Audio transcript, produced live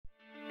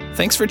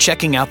Thanks for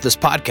checking out this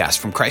podcast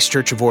from Christ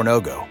Church of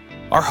Oronogo.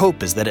 Our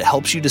hope is that it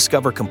helps you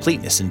discover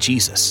completeness in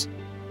Jesus.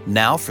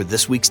 Now for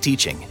this week's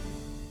teaching.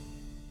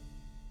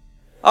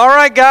 All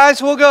right, guys,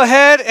 we'll go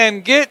ahead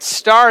and get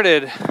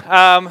started.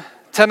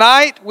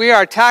 Tonight, we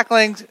are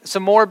tackling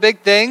some more big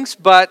things,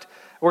 but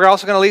we're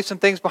also going to leave some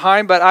things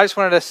behind. But I just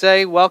wanted to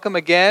say welcome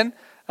again.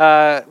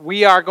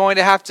 We are going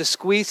to have to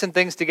squeeze some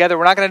things together.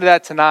 We're not going to do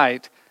that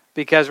tonight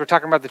because we're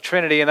talking about the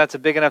Trinity, and that's a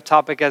big enough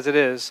topic as it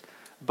is.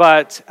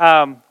 But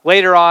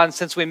later on,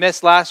 since we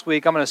missed last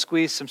week, I'm going to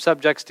squeeze some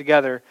subjects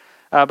together.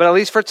 But at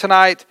least for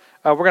tonight,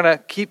 we're going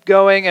to keep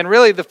going. And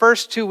really, the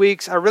first 2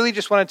 weeks, I really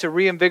just wanted to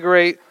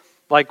reinvigorate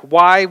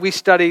why we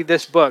study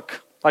this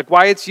book,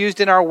 why it's used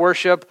in our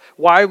worship,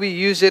 why we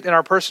use it in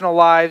our personal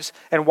lives,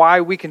 and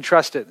why we can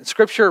trust it.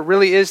 Scripture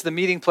really is the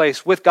meeting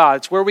place with God.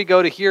 It's where we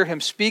go to hear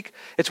Him speak.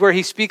 It's where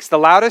He speaks the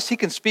loudest. He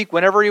can speak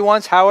whenever He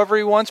wants, however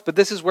He wants, but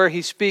this is where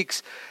He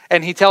speaks,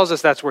 and He tells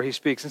us that's where He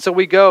speaks. And so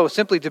we go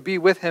simply to be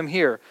with Him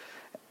here.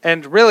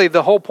 And really,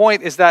 the whole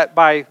point is that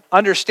by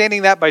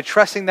understanding that, by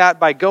trusting that,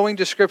 by going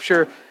to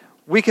Scripture,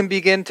 we can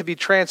begin to be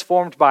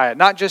transformed by it.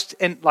 Not just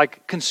in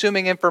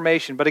consuming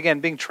information, but again,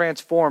 being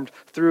transformed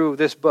through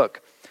this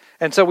book.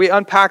 And so we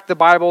unpack the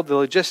Bible, the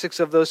logistics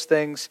of those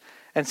things.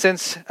 And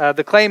since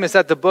the claim is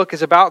that the book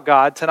is about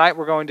God, tonight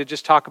we're going to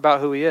just talk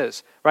about who He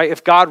is, right?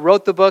 If God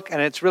wrote the book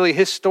and it's really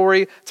His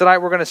story, tonight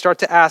we're going to start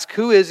to ask,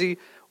 who is He?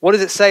 What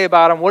does it say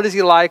about Him? What is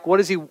He like? What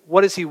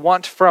does He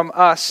want from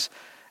us?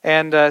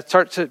 And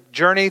start to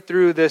journey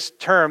through this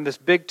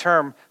big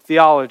term,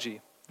 theology.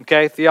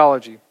 Okay,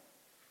 theology.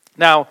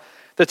 Now,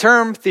 the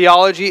term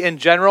theology in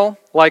general,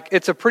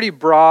 it's a pretty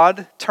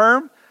broad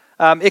term.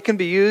 It can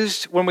be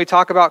used when we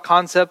talk about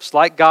concepts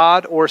like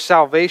God or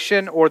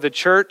salvation or the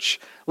church.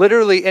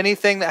 Literally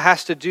anything that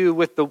has to do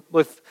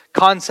with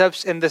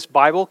concepts in this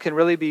Bible can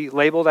really be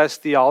labeled as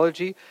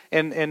theology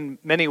in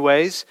many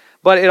ways.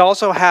 But it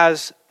also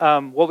has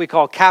what we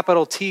call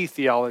capital T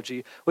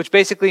theology, which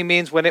basically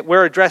means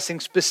we're addressing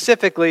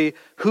specifically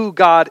who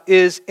God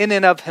is in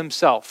and of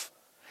Himself.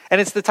 And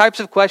it's the types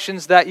of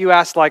questions that you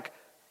ask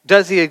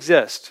does He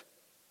exist?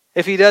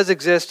 If He does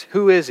exist,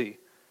 who is He?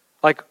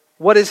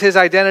 What does His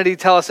identity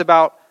tell us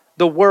about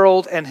the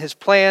world and His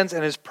plans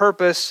and His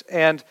purpose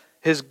and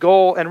His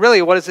goal? And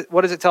really, what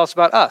does it tell us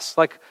about us?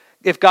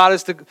 If God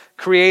is the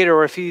creator,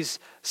 or if He's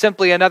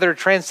simply another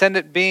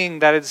transcendent being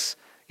that is,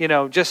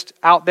 just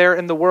out there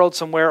in the world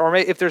somewhere, or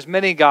if there's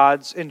many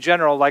gods in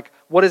general,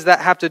 what does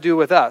that have to do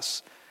with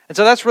us? And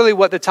so that's really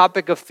what the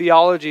topic of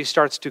theology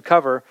starts to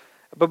cover.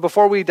 But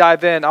before we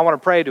dive in, I want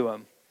to pray to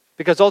Him.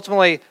 Because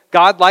ultimately,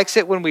 God likes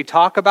it when we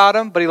talk about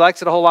Him, but He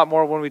likes it a whole lot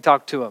more when we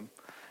talk to Him.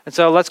 And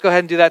so let's go ahead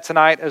and do that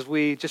tonight as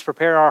we just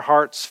prepare our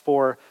hearts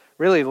for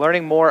really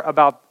learning more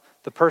about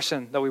the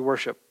person that we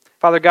worship.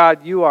 Father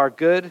God, You are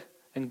good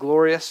and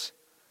glorious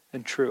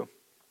and true.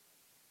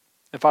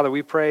 And Father,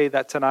 we pray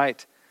that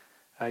tonight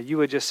You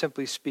would just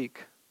simply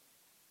speak.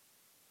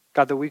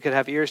 God, that we could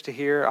have ears to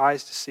hear,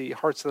 eyes to see,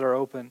 hearts that are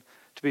open,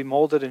 to be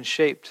molded and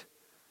shaped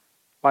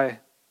by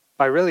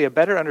really a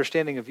better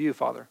understanding of You,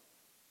 Father.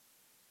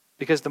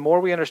 Because the more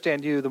we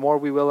understand You, the more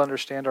we will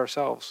understand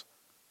ourselves.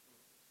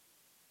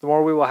 The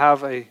more we will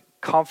have a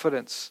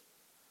confidence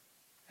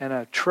and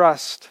a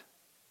trust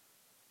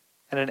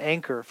and an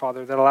anchor,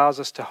 Father, that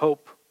allows us to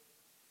hope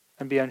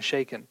and be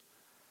unshaken.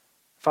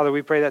 Father,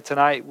 we pray that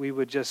tonight we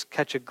would just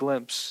catch a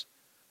glimpse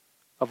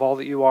of all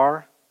that You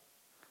are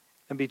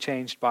and be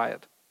changed by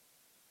it.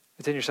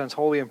 It's in Your Son's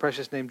holy and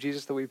precious name,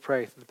 Jesus, that we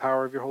pray through the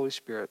power of Your Holy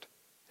Spirit.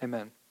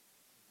 Amen.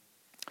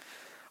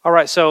 All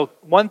right, so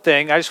one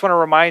thing, I just want to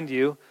remind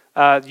you,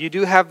 you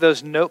do have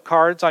those note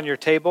cards on your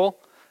table,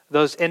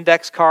 those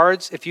index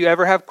cards. If you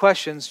ever have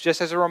questions, just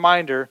as a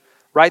reminder,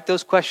 write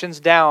those questions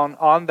down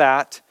on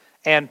that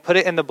and put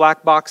it in the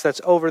black box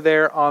that's over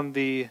there on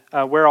the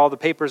where all the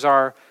papers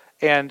are.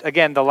 And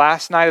again, the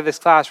last night of this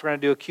class, we're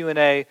going to do a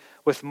Q&A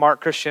with Mark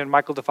Christian,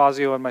 Michael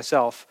DeFazio, and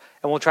myself.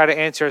 And we'll try to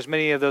answer as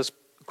many of those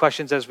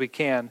questions as we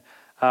can.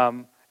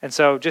 And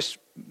so just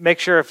make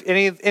sure if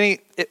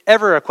if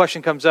ever a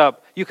question comes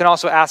up, you can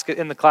also ask it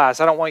in the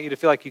class. I don't want you to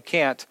feel like you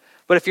can't.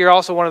 But if you're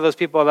also one of those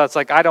people that's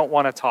I don't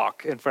want to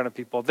talk in front of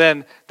people,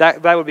 then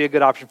that would be a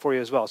good option for you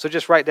as well. So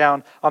just write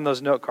down on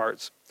those note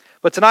cards.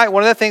 But tonight,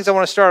 one of the things I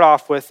want to start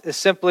off with is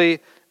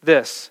simply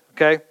this,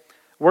 okay?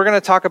 We're going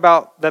to talk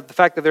about the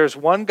fact that there's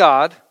one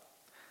God,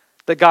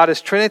 that God is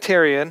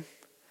Trinitarian,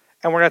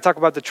 and we're going to talk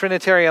about the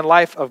Trinitarian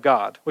life of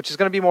God, which is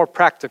going to be more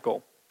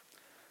practical.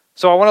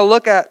 So I want to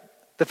look at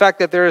the fact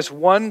that there is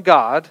one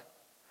God,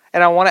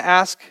 and I want to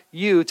ask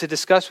you to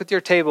discuss with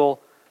your table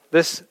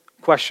this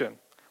question.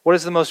 What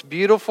is the most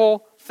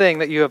beautiful thing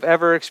that you have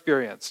ever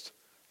experienced?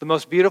 The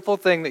most beautiful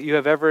thing that you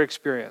have ever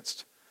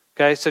experienced.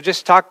 Okay, so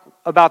just talk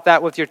about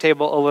that with your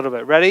table a little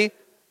bit. Ready?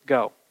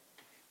 Go.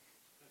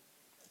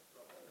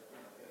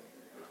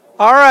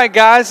 All right,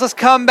 guys, let's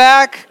come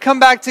back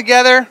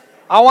together.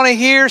 I want to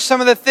hear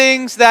some of the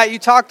things that you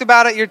talked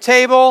about at your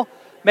table.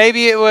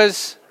 Maybe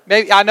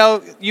I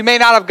know you may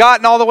not have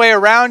gotten all the way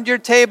around your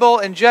table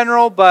in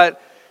general,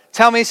 but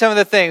tell me some of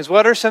the things.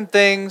 What are some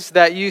things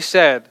that you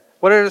said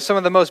What are some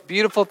of the most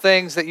beautiful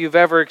things that you've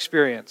ever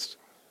experienced?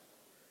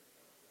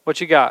 What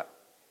you got?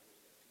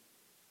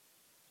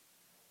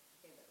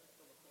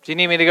 Do you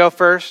need me to go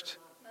first?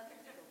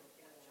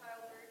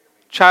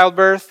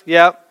 Childbirth.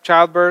 Yep,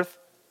 childbirth.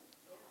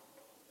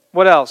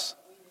 What else?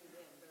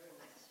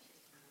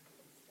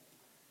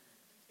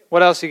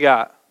 What else you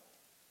got?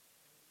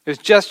 It was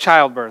just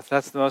childbirth.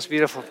 That's the most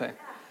beautiful thing.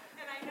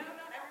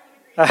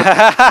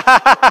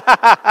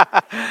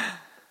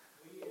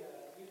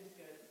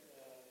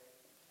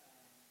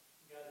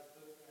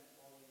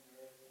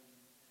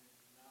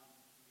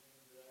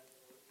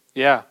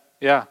 Yeah,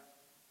 yeah.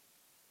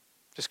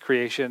 Just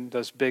creation,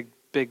 those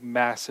big,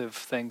 massive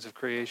things of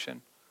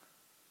creation.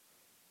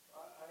 I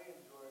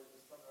enjoy the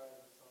sunrise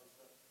and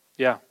sunset.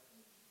 Yeah.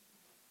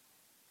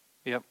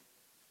 Yep.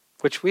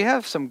 Which we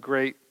have some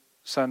great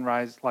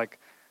sunrise, like,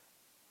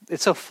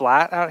 it's so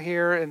flat out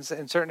here in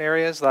certain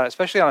areas,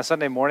 especially on a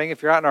Sunday morning.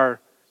 If you're out in our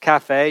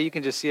cafe, you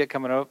can just see it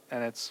coming up,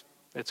 and it's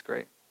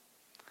great.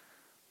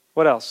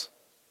 What else?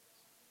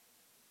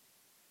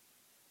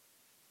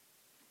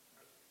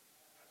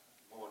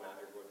 Going out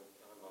here when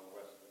I'm on the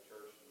west of the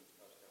church and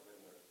us down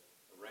in there,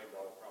 the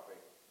rainbow, probably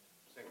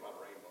think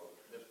about rainbow.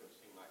 This one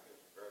seemed like it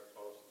was very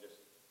close and just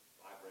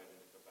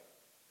vibrated because I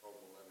told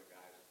one of the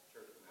guys at the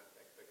church when I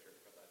take pictures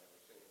because I'd never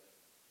seen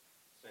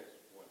that since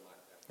one like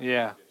that.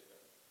 Yeah. Just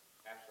a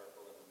half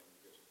circle of them and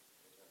just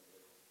it's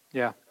unbelievable.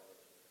 Yeah.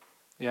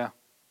 Yeah.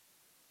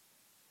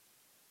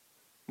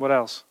 What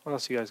else? What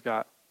else you guys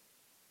got?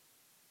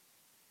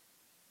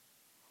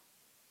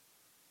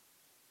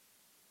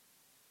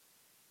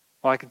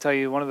 Well, I can tell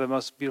you one of the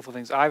most beautiful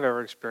things I've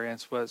ever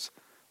experienced was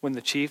when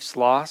the Chiefs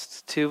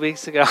lost 2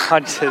 weeks ago.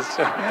 I'm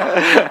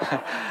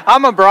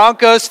a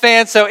Broncos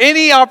fan, so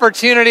any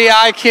opportunity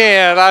I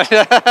can.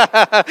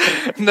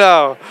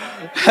 No.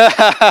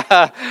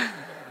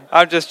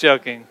 I'm just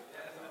joking.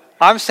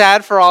 I'm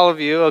sad for all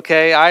of you,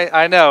 okay?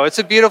 I know. It's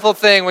a beautiful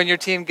thing when your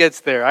team gets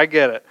there. I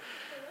get it.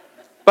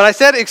 But I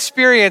said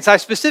experience. I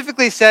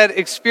specifically said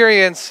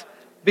experience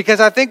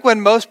because I think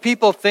when most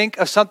people think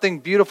of something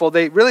beautiful,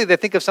 they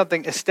think of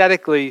something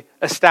aesthetically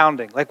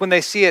astounding. Like when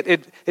they see it,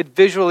 it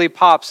visually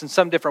pops in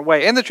some different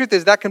way. And the truth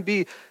is that can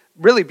be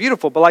really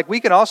beautiful, but like we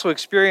can also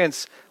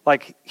experience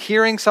like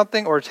hearing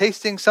something or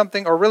tasting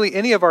something or really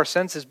any of our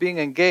senses being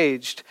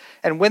engaged.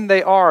 And when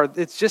they are,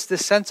 it's just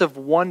this sense of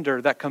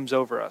wonder that comes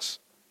over us.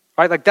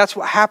 Right? Like that's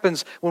what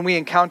happens when we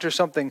encounter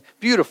something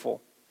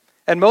beautiful.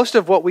 And most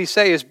of what we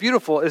say is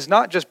beautiful is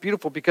not just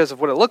beautiful because of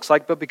what it looks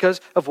like, but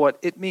because of what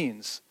it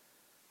means.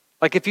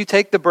 Like if you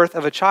take the birth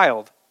of a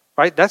child,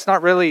 right? That's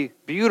not really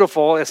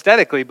beautiful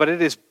aesthetically, but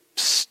it is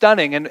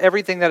stunning in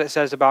everything that it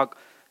says about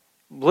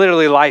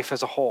literally life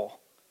as a whole.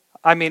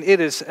 I mean, it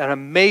is an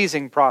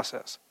amazing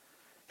process.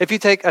 If you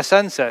take a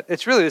sunset,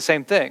 it's really the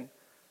same thing.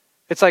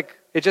 It's like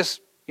it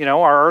just,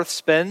 our earth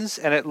spins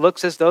and it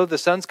looks as though the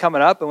sun's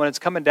coming up, and when it's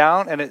coming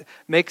down and it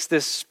makes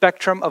this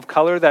spectrum of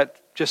color that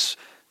just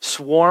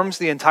swarms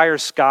the entire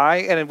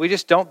sky, and we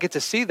just don't get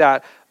to see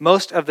that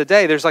most of the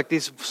day. There's like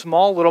these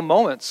small little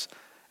moments.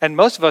 And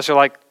most of us are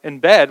like in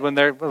bed when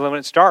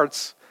it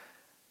starts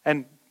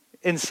and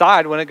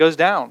inside when it goes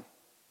down.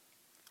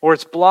 Or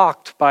it's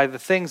blocked by the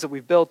things that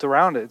we've built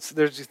around it.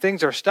 These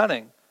things are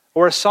stunning.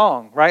 Or a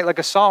song, right? Like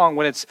a song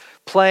when it's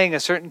playing a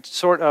certain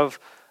sort of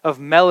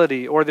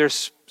melody or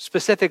there's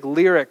specific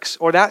lyrics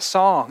or that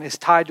song is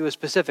tied to a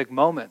specific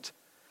moment.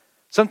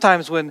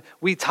 Sometimes when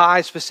we tie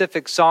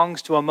specific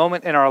songs to a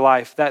moment in our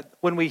life, that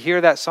when we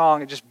hear that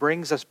song, it just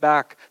brings us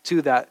back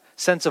to that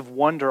sense of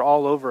wonder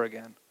all over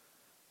again.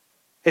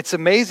 It's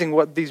amazing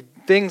what these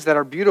things that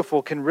are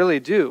beautiful can really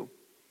do.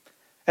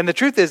 And the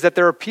truth is that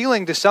they're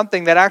appealing to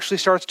something that actually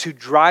starts to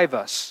drive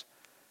us.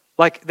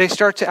 Like they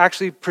start to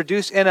actually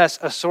produce in us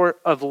a sort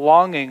of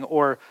longing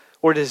or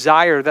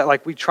desire that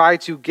like we try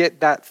to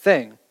get that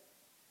thing.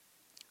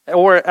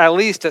 Or at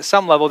least at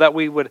some level that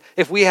we would,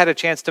 if we had a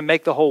chance to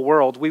make the whole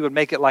world, we would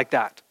make it like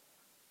that.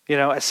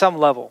 At some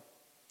level.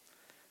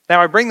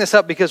 Now I bring this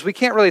up because we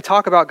can't really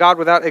talk about God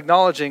without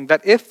acknowledging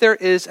that if there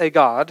is a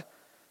God,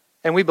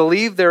 and we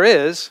believe there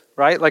is,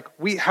 right? Like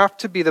he has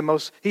to be the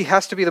most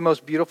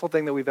beautiful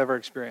thing that we've ever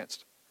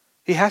experienced.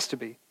 He has to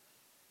be.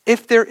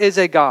 If there is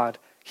a God,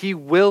 he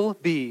will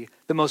be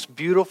the most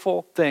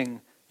beautiful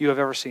thing you have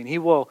ever seen. He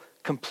will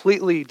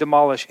completely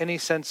demolish any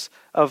sense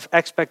of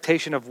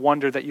expectation of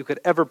wonder that you could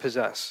ever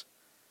possess.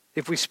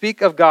 If we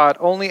speak of God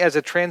only as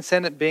a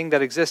transcendent being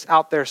that exists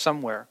out there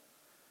somewhere,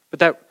 but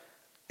that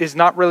is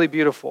not really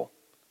beautiful,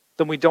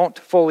 then we don't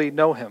fully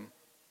know him.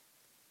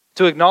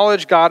 To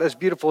acknowledge God as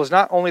beautiful is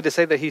not only to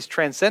say that he's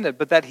transcendent,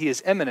 but that he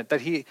is immanent, that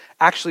he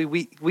actually,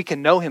 we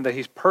can know him, that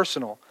he's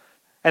personal,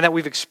 and that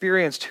we've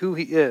experienced who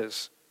he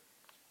is.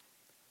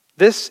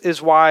 This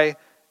is why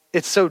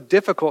it's so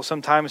difficult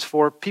sometimes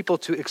for people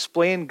to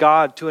explain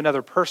God to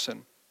another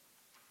person,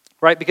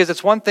 right? Because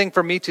it's one thing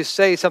for me to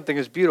say something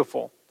is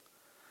beautiful,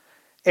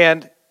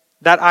 and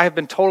that I have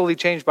been totally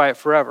changed by it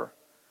forever.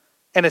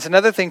 And it's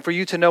another thing for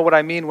you to know what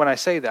I mean when I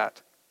say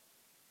that.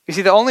 You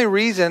see, the only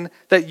reason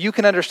that you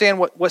can understand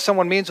what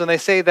someone means when they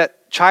say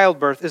that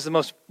childbirth is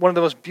one of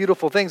the most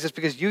beautiful things is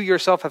because you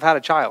yourself have had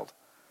a child.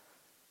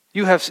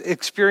 You have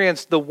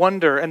experienced the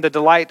wonder and the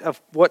delight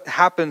of what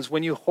happens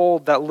when you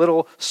hold that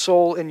little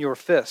soul in your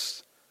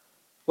fist.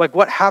 Like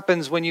what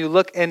happens when you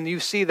look and you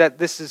see that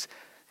this is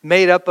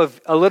made up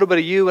of a little bit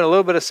of you and a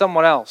little bit of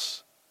someone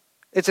else.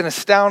 It's an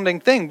astounding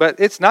thing, but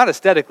it's not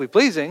aesthetically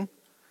pleasing.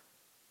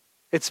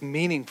 It's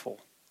meaningful.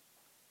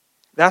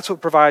 That's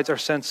what provides our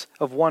sense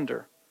of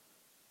wonder.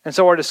 And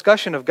so our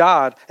discussion of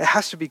God, it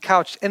has to be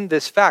couched in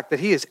this fact that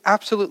he is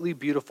absolutely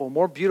beautiful,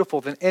 more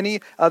beautiful than any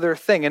other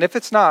thing. And if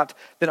it's not,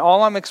 then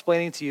all I'm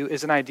explaining to you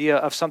is an idea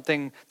of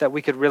something that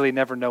we could really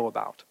never know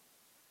about.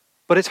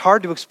 But it's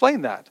hard to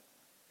explain that.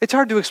 It's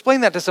hard to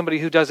explain that to somebody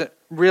who doesn't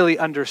really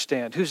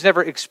understand, who's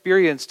never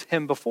experienced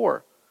him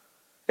before.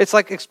 It's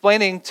like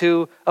explaining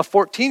to a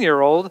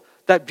 14-year-old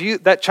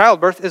that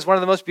childbirth is one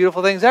of the most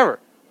beautiful things ever.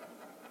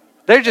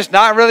 They're just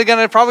not really going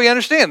to probably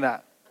understand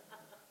that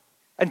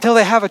until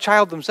they have a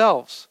child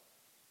themselves.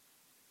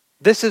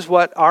 This is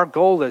what our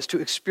goal is, to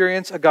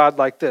experience a God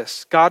like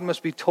this. God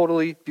must be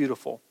totally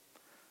beautiful.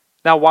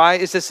 Now, why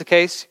is this the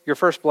case? Your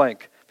first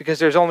blank. Because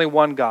there's only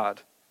one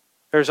God.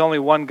 There's only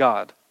one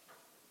God.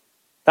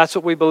 That's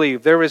what we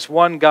believe. There is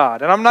one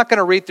God. And I'm not going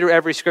to read through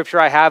every scripture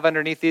I have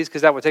underneath these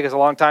because that would take us a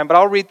long time, but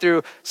I'll read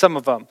through some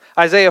of them.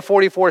 Isaiah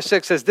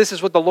 44:6 says, "This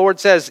is what the Lord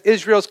says,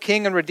 Israel's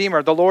King and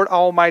Redeemer, the Lord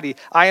Almighty.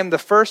 I am the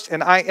first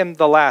and I am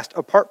the last.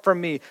 Apart from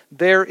me,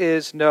 there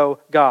is no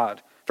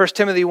God." 1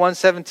 Timothy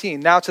 1:17,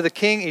 "Now to the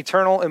King,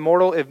 eternal,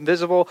 immortal,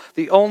 invisible,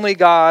 the only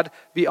God,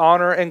 be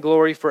honor and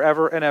glory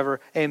forever and ever.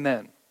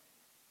 Amen."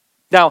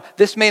 Now,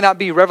 this may not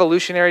be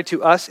revolutionary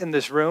to us in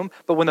this room,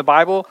 but when the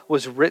Bible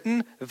was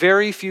written,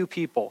 very few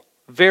people,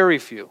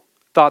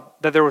 thought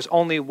that there was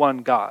only one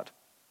God.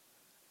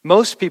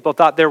 Most people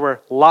thought there were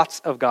lots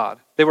of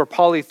God. They were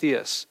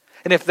polytheists.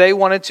 And if they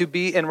wanted to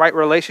be in right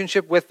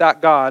relationship with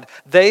that God,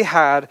 they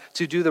had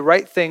to do the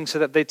right thing so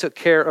that they took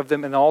care of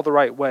them in all the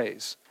right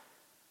ways.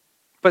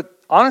 But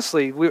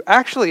honestly, we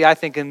actually, I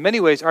think, in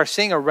many ways are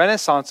seeing a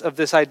renaissance of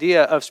this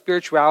idea of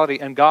spirituality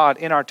and God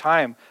in our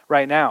time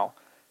right now.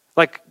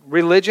 Like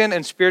religion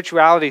and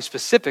spirituality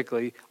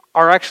specifically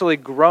are actually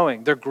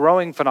growing. They're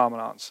growing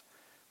phenomenons.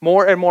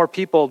 More and more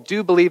people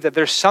do believe that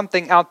there's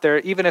something out there,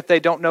 even if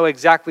they don't know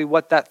exactly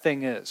what that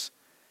thing is.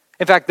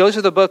 In fact, those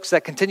are the books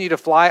that continue to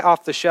fly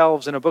off the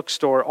shelves in a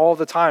bookstore all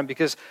the time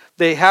because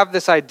they have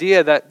this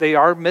idea that they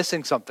are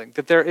missing something,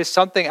 that there is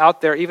something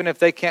out there, even if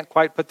they can't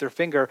quite put their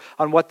finger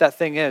on what that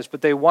thing is,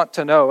 but they want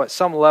to know at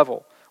some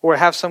level or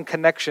have some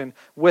connection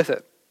with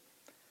it.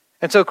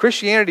 And so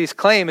Christianity's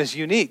claim is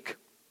unique.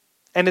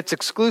 And it's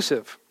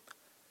exclusive.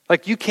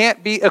 Like you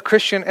can't be a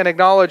Christian and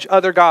acknowledge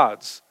other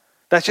gods.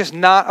 That's just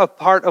not a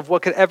part of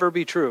what could ever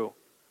be true.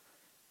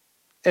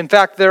 In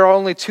fact, there are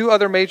only two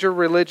other major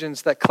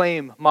religions that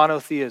claim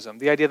monotheism,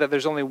 the idea that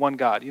there's only one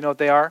God. You know what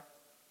they are?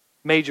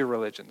 Major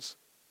religions.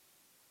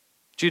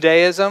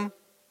 Judaism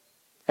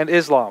and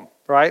Islam,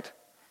 right?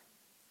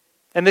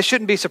 And this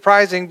shouldn't be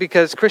surprising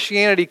because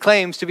Christianity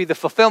claims to be the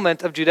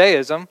fulfillment of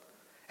Judaism.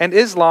 And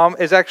Islam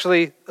is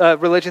actually a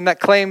religion that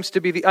claims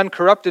to be the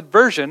uncorrupted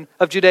version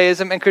of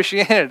Judaism and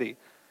Christianity.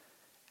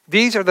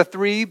 These are the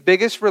three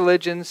biggest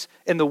religions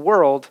in the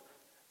world,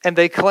 and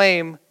they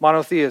claim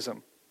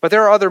monotheism. But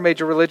there are other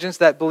major religions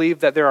that believe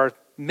that there are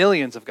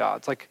millions of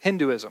gods, like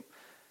Hinduism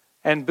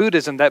and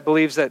Buddhism that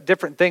believes that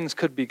different things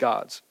could be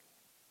gods.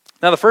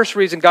 Now, the first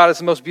reason God is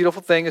the most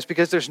beautiful thing is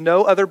because there's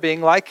no other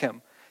being like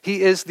him.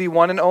 He is the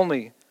one and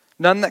only,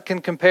 none that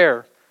can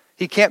compare.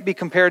 He can't be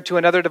compared to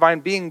another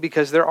divine being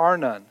because there are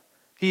none.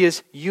 He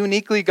is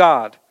uniquely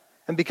God.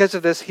 And because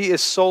of this, he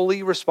is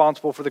solely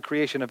responsible for the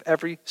creation of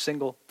every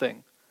single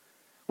thing,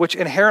 which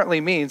inherently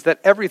means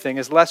that everything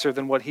is lesser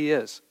than what he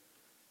is.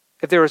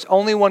 If there is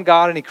only one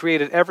God and he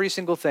created every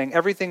single thing,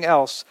 everything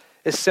else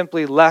is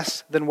simply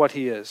less than what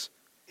he is.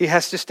 He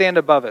has to stand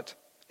above it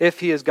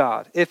if he is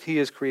God, if he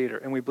is creator,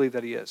 and we believe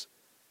that he is.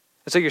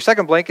 And so your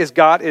second blank is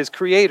God is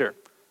creator.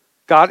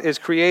 God is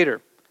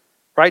creator.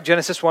 Right?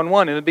 Genesis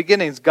 1:1, in the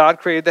beginnings, God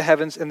created the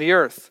heavens and the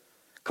earth.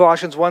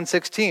 Colossians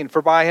 1:16,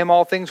 for by him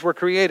all things were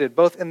created,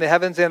 both in the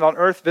heavens and on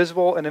earth,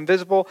 visible and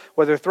invisible,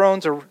 whether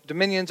thrones or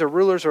dominions or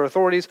rulers or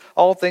authorities,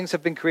 all things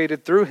have been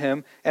created through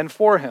him and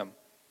for him.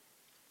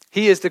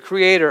 He is the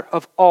creator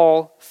of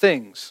all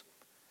things.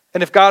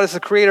 And if God is the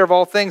creator of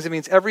all things, it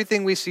means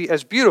everything we see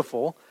as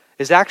beautiful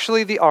is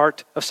actually the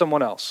art of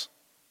someone else.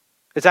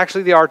 It's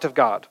actually the art of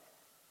God.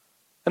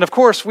 And of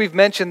course, we've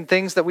mentioned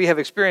things that we have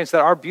experienced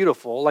that are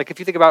beautiful, like if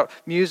you think about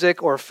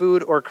music or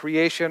food or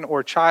creation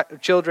or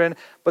children,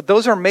 but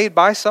those are made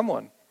by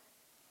someone.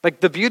 Like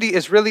the beauty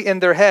is really in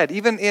their head.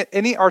 Even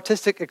any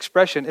artistic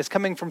expression is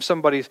coming from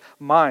somebody's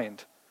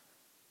mind.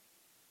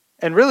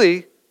 And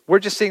really, we're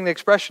just seeing the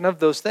expression of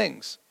those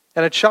things.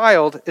 And a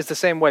child is the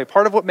same way.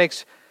 Part of what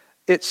makes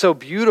it so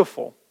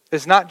beautiful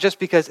is not just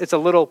because it's a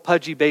little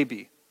pudgy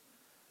baby.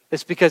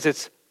 It's because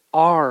it's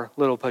our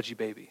little pudgy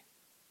baby.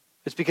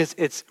 It's because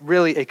it's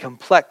really a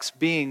complex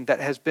being that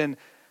has been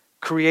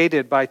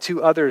created by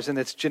two others and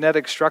its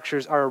genetic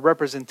structures are a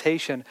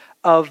representation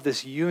of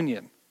this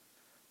union.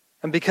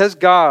 And because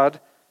God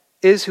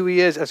is who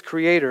he is as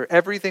creator,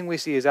 everything we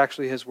see is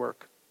actually his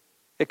work.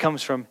 It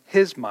comes from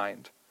his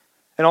mind.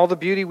 And all the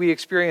beauty we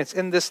experience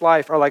in this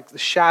life are like the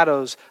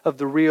shadows of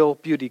the real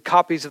beauty,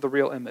 copies of the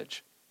real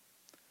image.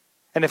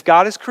 And if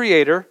God is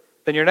creator,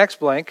 then your next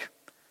blank,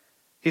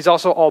 he's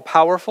also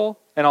all-powerful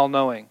and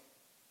all-knowing.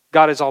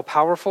 God is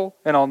all-powerful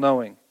and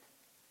all-knowing.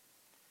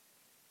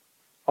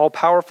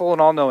 All-powerful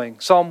and all-knowing.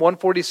 Psalm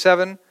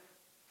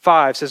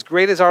 147:5 says,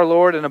 "Great is our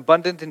Lord and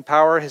abundant in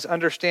power. His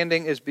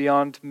understanding is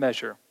beyond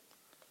measure."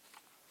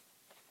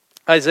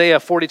 Isaiah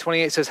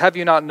 40:28 says, "Have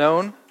you not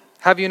known?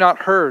 Have you not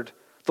heard?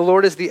 The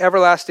Lord is the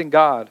everlasting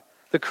God,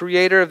 the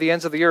creator of the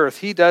ends of the earth.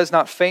 He does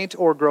not faint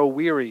or grow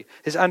weary.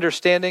 His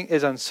understanding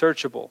is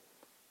unsearchable."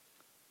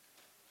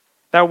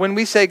 Now, when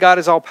we say God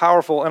is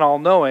all-powerful and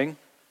all-knowing,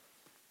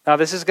 now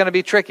this is going to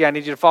be tricky. I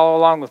need you to follow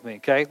along with me,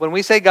 okay? When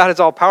we say God is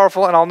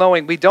all-powerful and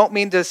all-knowing, we don't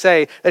mean to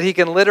say that he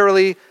can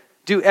literally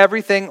do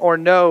everything or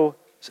know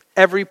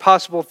every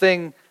possible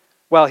thing.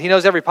 Well, he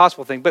knows every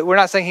possible thing, but we're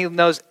not saying he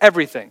knows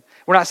everything.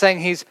 We're not saying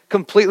he's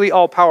completely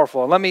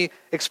all-powerful. Let me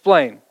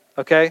explain,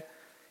 okay?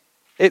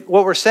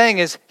 What we're saying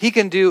is he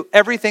can do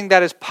everything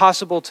that is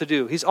possible to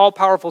do. He's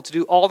all-powerful to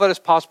do all that is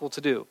possible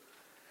to do.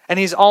 And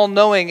he's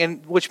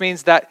all-knowing, which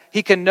means that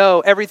he can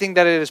know everything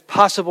that it is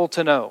possible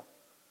to know.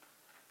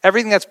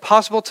 Everything that's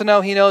possible to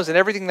know, he knows, and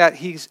everything that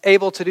he's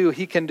able to do,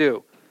 he can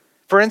do.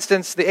 For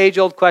instance, the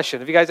age-old question.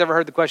 Have you guys ever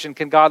heard the question,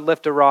 can God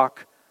lift a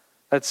rock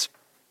that's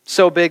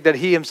so big that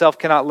he himself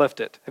cannot lift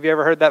it? Have you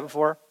ever heard that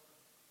before?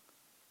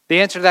 The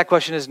answer to that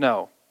question is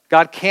no.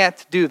 God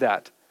can't do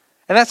that.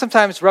 And that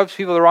sometimes rubs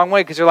people the wrong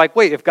way because you're like,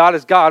 wait, if God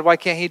is God, why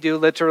can't he do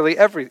literally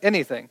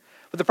anything?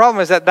 But the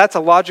problem is that that's a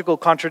logical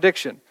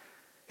contradiction.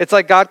 It's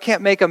like God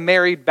can't make a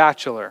married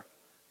bachelor.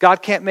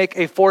 God can't make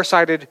a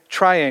four-sided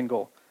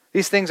triangle.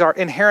 These things are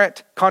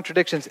inherent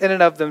contradictions in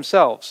and of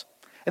themselves.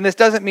 And this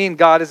doesn't mean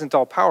God isn't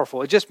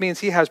all-powerful. It just means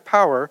he has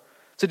power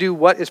to do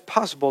what is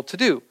possible to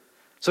do.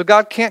 So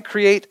God can't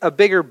create a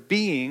bigger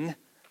being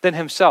than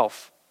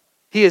himself.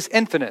 He is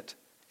infinite.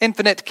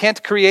 Infinite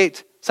can't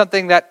create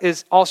something that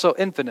is also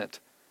infinite.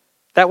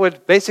 That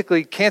would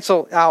basically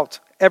cancel out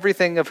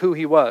everything of who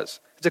he was.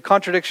 It's a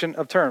contradiction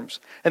of terms.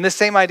 And this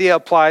same idea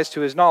applies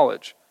to his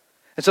knowledge.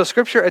 And so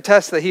Scripture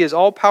attests that he is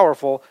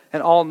all-powerful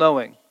and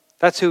all-knowing.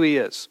 That's who he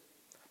is.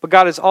 But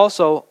God is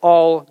also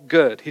all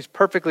good. He's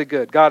perfectly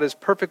good. God is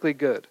perfectly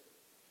good.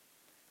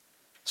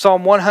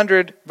 Psalm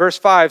 100 verse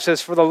 5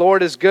 says, "For the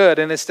Lord is good,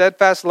 and his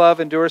steadfast love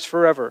endures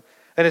forever,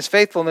 and his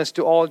faithfulness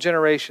to all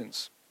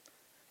generations."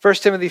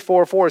 1 Timothy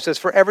 4:4 says,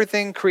 "For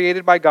everything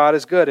created by God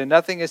is good, and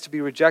nothing is to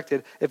be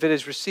rejected if it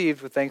is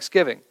received with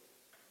thanksgiving."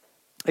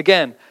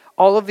 Again,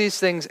 all of these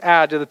things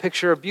add to the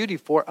picture of beauty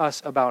for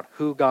us about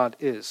who God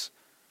is.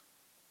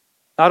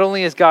 Not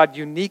only is God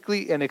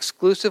uniquely and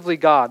exclusively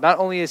God, not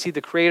only is he the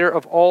creator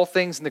of all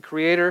things and the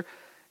creator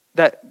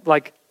that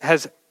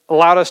has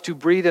allowed us to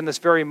breathe in this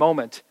very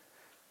moment,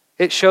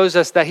 it shows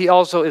us that he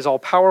also is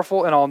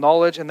all-powerful and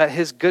all-knowledge, and that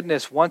his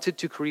goodness wanted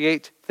to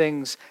create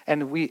things,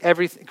 and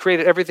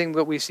created everything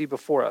that we see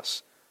before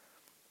us.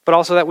 But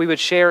also that we would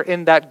share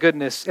in that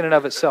goodness in and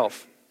of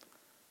itself.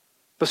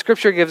 But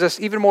Scripture gives us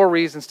even more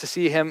reasons to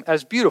see him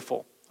as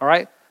beautiful, all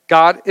right?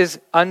 God is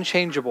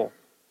unchangeable.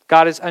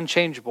 God is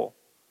unchangeable.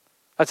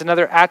 That's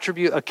another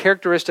attribute, a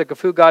characteristic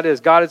of who God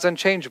is. God is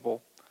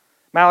unchangeable.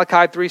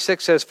 Malachi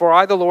 3:6 says, "For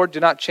I, the Lord, do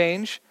not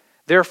change.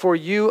 Therefore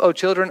you, O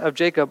children of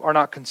Jacob, are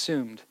not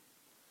consumed."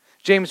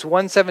 James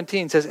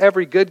 1:17 says,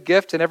 "Every good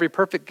gift and every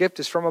perfect gift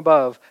is from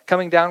above,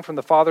 coming down from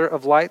the Father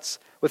of lights,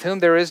 with whom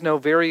there is no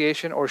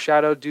variation or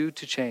shadow due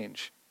to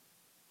change."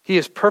 He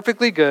is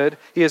perfectly good.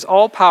 He is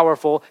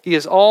all-powerful. He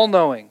is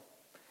all-knowing.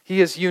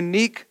 He is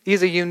unique. He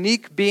is a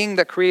unique being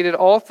that created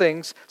all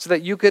things so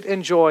that you could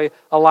enjoy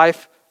a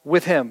life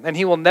with him, and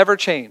he will never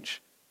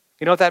change.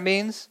 You know what that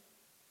means?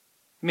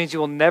 It means you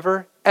will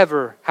never,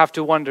 ever have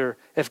to wonder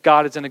if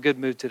God is in a good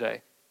mood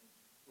today.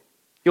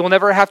 You will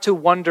never have to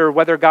wonder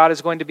whether God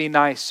is going to be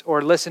nice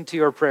or listen to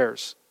your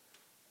prayers.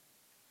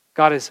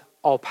 God is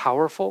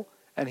all-powerful,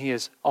 and he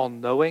is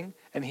all-knowing,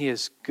 and he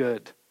is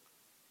good,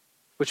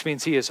 which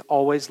means he is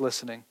always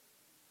listening.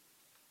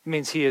 It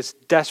means he is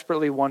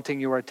desperately wanting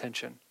your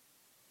attention.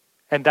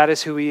 And that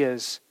is who he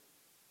is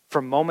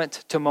from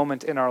moment to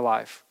moment in our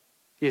life.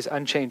 He is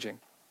unchanging.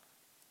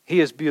 He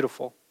is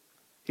beautiful.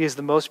 He is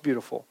the most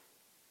beautiful.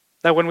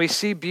 Now, when we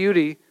see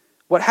beauty,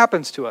 what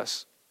happens to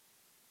us?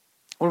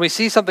 When we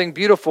see something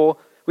beautiful,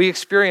 we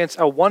experience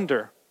a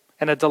wonder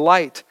and a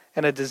delight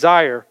and a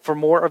desire for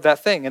more of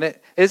that thing. And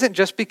it isn't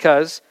just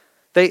because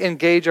they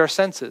engage our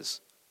senses.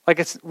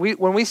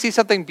 When we see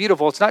something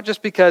beautiful, it's not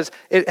just because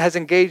it has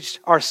engaged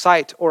our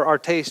sight or our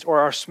taste or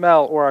our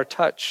smell or our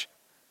touch.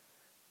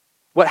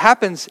 What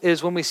happens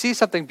is when we see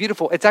something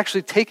beautiful, it's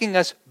actually taking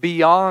us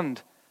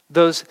beyond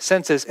those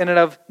senses in and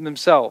of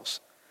themselves.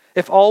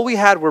 If all we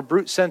had were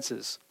brute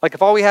senses, like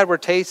if all we had were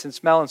taste and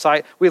smell and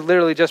sight, we'd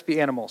literally just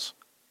be animals.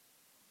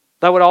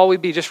 That would all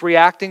we'd be, just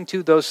reacting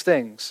to those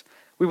things.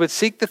 We would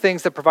seek the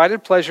things that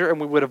provided pleasure, and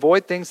we would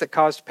avoid things that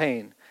caused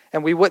pain.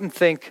 And we wouldn't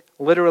think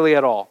literally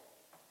at all.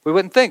 We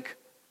wouldn't think.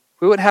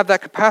 We wouldn't have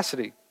that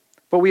capacity.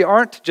 But we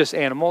aren't just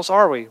animals,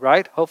 are we,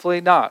 right? Hopefully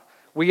not.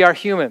 We are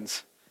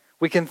humans.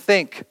 We can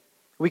think.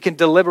 We can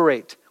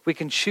deliberate. We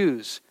can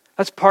choose.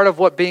 That's part of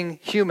what being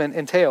human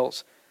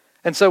entails.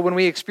 And so when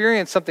we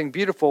experience something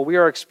beautiful, we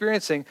are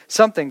experiencing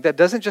something that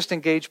doesn't just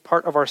engage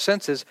part of our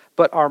senses,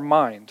 but our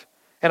mind.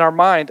 And our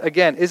mind,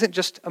 again, isn't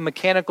just a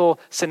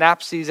mechanical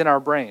synapses in our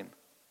brain,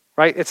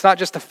 right? It's not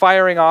just the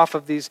firing off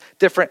of these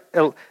different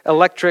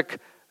electric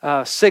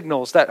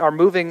signals that are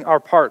moving our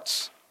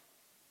parts.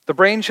 The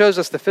brain shows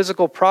us the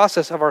physical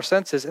process of our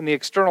senses and the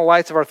external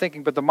lights of our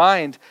thinking, but the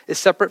mind is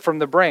separate from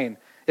the brain.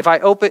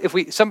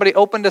 If somebody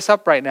opened us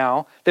up right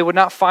now, they would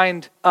not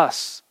find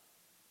us.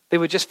 They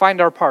would just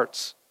find our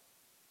parts.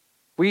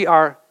 We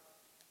are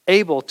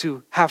able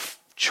to have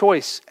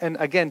choice and,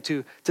 again,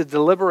 to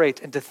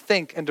deliberate and to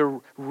think and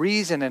to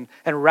reason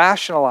and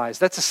rationalize.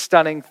 That's a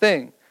stunning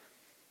thing.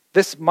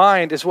 This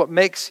mind is what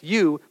makes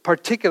you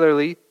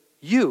particularly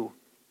you.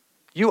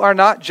 You are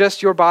not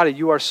just your body,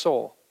 you are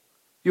soul.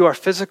 You are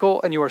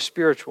physical and you are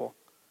spiritual.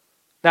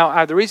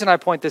 Now, the reason I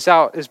point this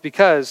out is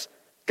because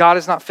God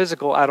is not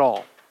physical at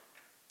all.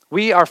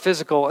 We are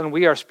physical and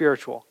we are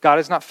spiritual. God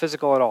is not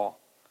physical at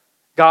all.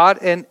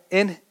 God in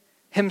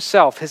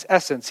himself, his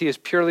essence, he is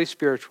purely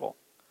spiritual.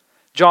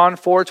 John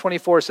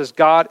 4:24 says,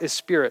 God is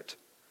spirit,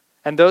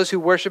 and those who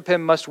worship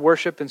him must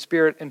worship in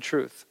spirit and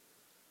truth.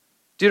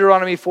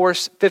 Deuteronomy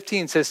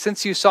 4:15 says,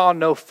 since you saw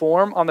no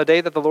form on the day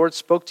that the Lord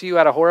spoke to you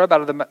at Horeb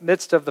out of the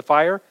midst of the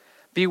fire,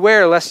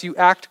 beware lest you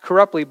act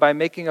corruptly by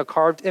making a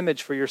carved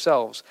image for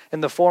yourselves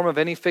in the form of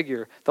any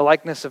figure, the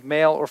likeness of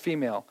male or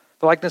female,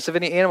 the likeness of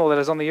any animal that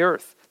is on the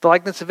earth, the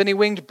likeness of any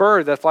winged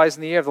bird that flies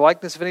in the air, the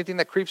likeness of anything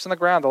that creeps on the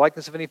ground, the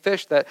likeness of any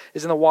fish that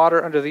is in the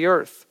water under the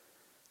earth.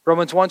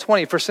 Romans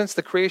 1:20, for since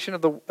the creation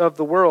of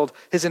the world,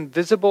 his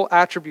invisible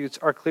attributes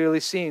are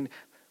clearly seen,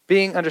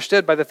 being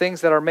understood by the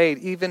things that are made,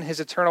 even his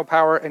eternal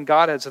power and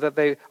Godhead, so that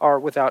they are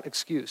without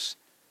excuse.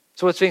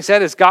 So what's being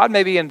said is God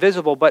may be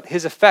invisible, but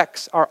his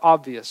effects are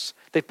obvious.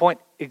 They point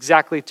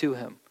exactly to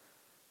him.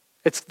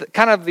 It's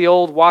kind of the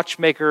old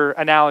watchmaker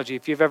analogy,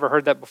 if you've ever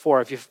heard that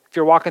before. If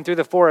you're walking through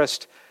the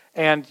forest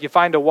and you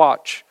find a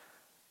watch,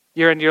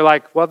 you're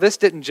like, well, this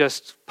didn't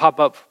just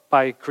pop up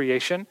by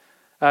creation.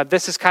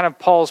 This is kind of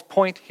Paul's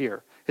point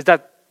here, is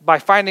that by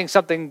finding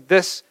something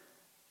this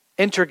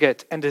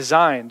intricate and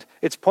designed,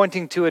 it's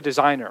pointing to a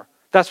designer.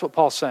 That's what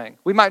Paul's saying.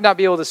 We might not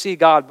be able to see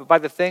God, but by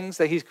the things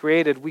that he's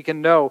created, we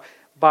can know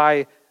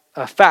by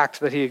a fact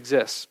that he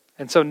exists.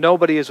 And so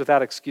nobody is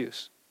without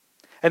excuse.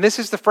 And this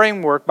is the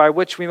framework by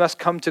which we must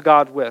come to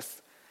God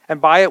with.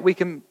 And by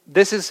it,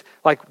 this is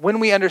like when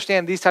we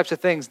understand these types of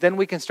things, then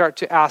we can start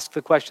to ask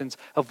the questions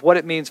of what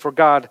it means for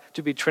God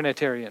to be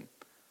Trinitarian.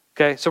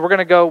 Okay, so we're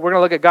going to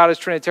look at God as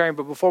Trinitarian,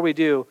 but before we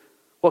do,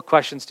 what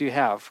questions do you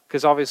have?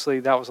 Because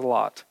obviously that was a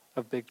lot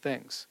of big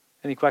things.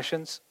 Any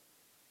questions?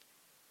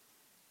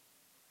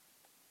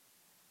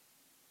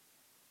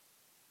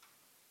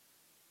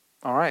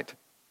 All right.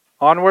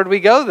 Onward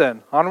we go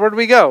then. Onward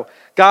we go.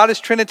 God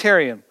is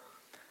Trinitarian.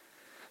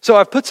 So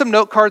I've put some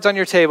note cards on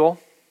your table.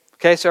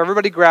 Okay, so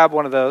everybody grab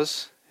one of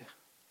those,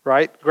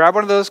 right? Grab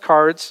one of those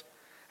cards.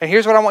 And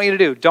here's what I want you to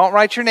do. Don't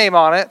write your name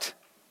on it.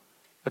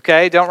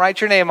 Okay, don't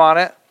write your name on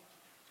it.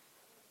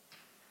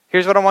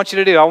 Here's what I want you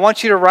to do. I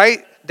want you to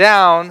write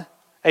down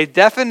a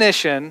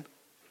definition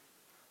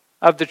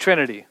of the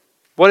Trinity.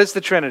 What is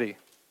the Trinity?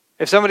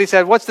 If somebody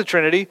said, what's the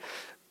Trinity?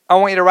 I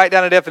want you to write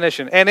down a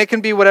definition. And it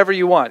can be whatever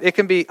you want. It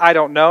can be, I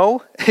don't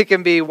know. It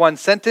can be one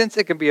sentence.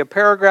 It can be a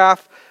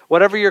paragraph.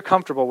 Whatever you're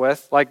comfortable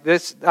with. Like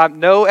this,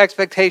 no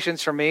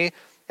expectations from me.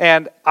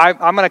 And I'm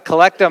going to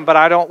collect them, but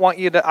I don't want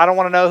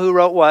to know who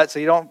wrote what. So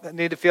you don't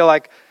need to feel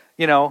like,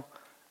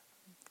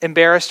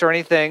 embarrassed or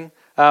anything.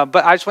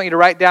 But I just want you to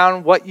write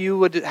down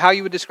how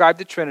you would describe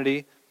the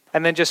Trinity,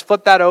 and then just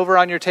flip that over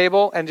on your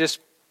table and just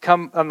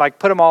come and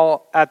put them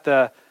all at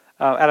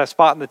a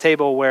spot on the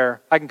table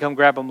where I can come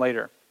grab them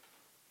later.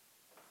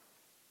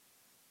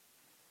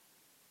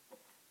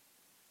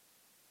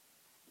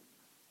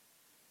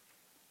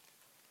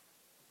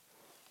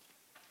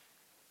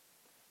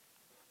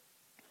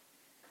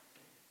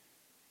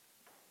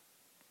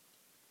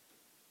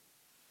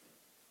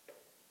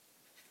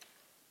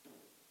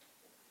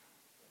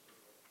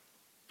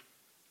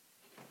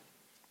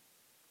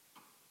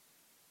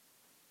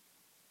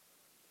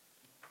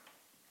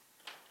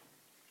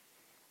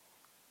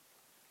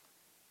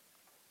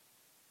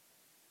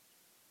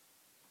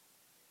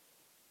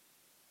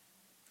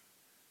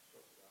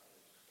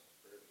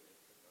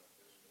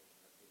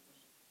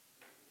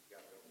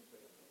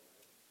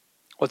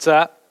 What's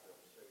that?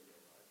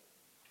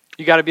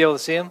 You got to be able to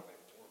see him?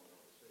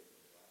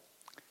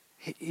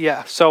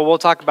 Yeah, so we'll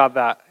talk about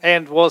that.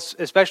 And we'll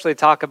especially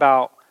talk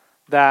about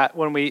that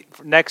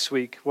next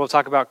week, we'll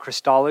talk about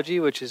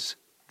Christology, which is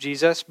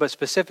Jesus, but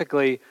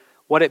specifically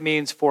what it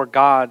means for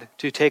God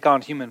to take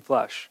on human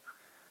flesh,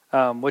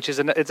 which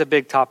it's a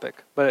big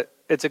topic, but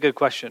it's a good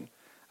question.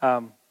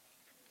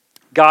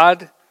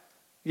 God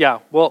Yeah,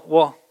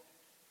 well,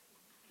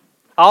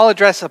 I'll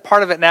address a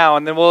part of it now,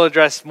 and then we'll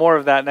address more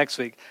of that next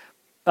week.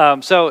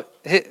 So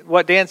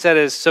what Dan said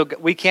is, so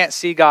we can't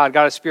see God.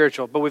 God is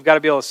spiritual, but we've got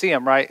to be able to see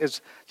him,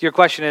 right? Your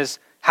question is,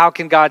 how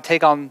can God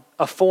take on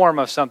a form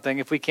of something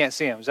if we can't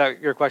see him? Is that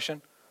your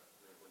question?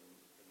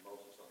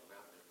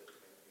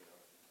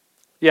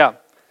 Yeah.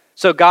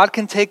 So God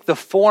can take the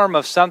form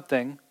of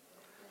something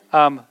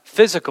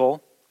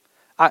physical,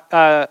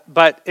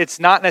 but it's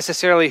not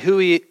necessarily who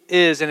he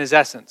is in his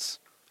essence,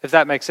 if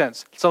that makes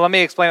sense. So let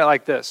me explain it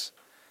like this.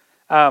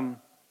 I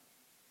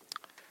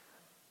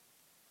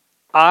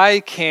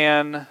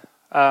can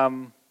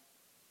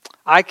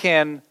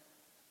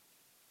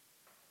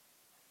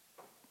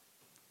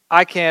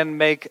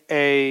make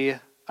a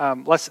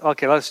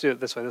let's do it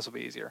this way. This will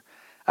be easier.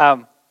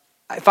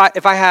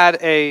 If I had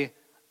a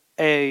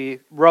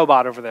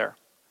robot over there,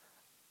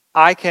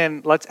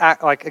 let's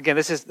act like, again,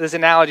 this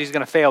analogy is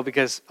going to fail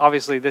because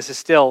obviously these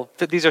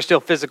are still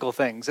physical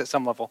things at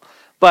some level,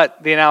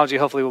 but the analogy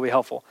hopefully will be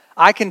helpful.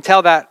 I can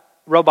tell that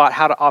robot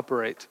how to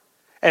operate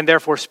and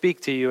therefore speak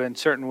to you in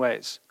certain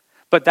ways,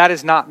 but that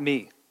is not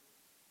me.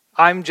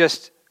 I'm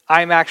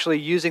actually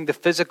using the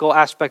physical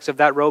aspects of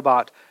that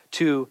robot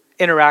to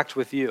interact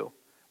with you,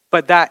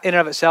 but that in and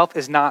of itself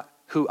is not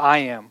who I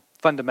am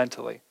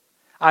fundamentally.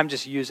 I'm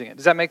just using it.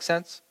 Does that make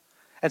sense?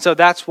 And so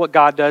that's what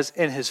God does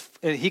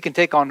he can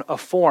take on a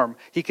form,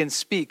 he can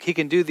speak, he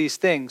can do these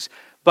things,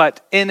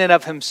 but in and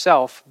of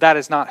himself, that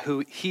is not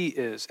who he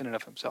is in and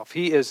of himself.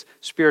 He is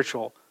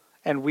spiritual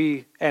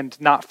and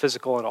not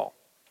physical at all,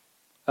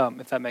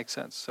 if that makes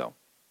sense. So,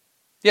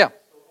 yeah. So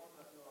on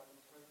that note,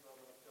 I'm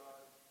talking about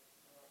God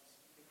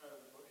speaking out of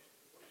the bush.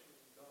 The bush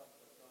isn't God,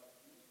 but God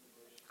used the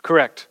bush.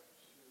 Correct.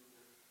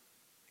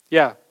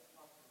 Yeah.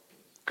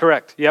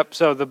 Correct. Yep.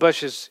 So the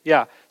bush is,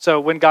 yeah. So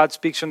when God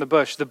speaks from the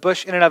bush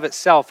in and of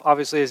itself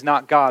obviously is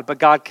not God, but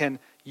God can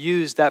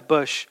use that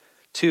bush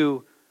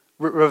to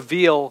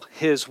reveal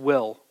his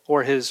will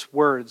or his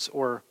words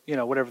or,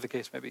 whatever the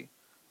case may be.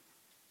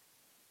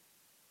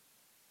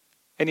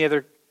 Any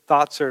other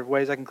thoughts or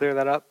ways I can clear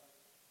that up?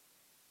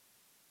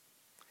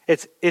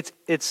 It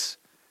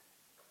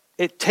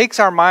takes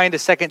our mind a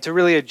second to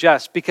really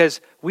adjust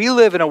because we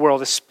live in a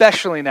world,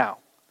 especially now,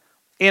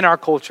 in our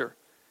culture,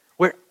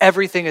 where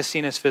everything is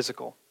seen as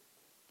physical.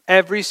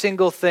 Every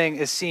single thing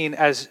is seen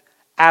as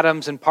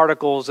atoms and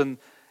particles and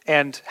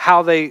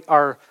how they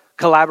are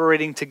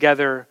collaborating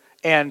together.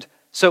 And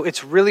so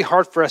it's really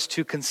hard for us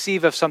to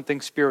conceive of something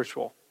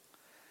spiritual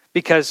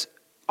because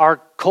our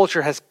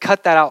culture has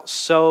cut that out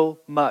so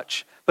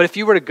much. But if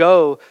you were to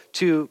go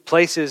to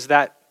places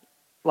that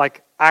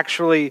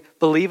actually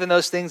believe in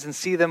those things and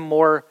see them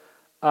more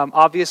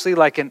obviously,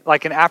 like in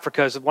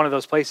Africa is one of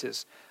those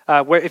places,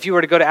 where if you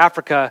were to go to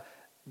Africa,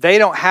 they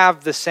don't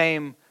have the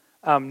same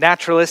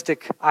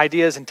naturalistic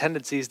ideas and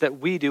tendencies that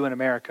we do in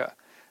America.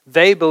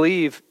 They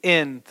believe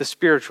in the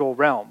spiritual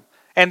realm.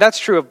 And that's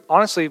true of,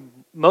 honestly,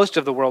 most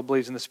of the world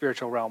believes in the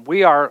spiritual realm.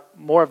 We are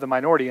more of the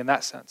minority in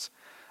that sense.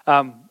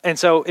 And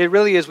so it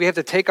really is, we have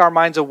to take our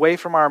minds away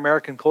from our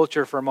American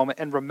culture for a moment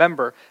and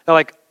remember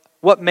that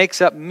what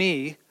makes up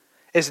me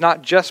is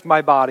not just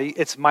my body,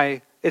 it's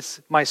my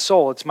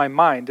soul, it's my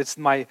mind, it's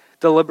my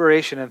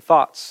deliberation and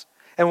thoughts.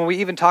 And when we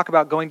even talk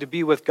about going to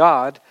be with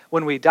God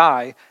when we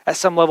die, at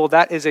some level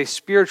that is a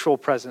spiritual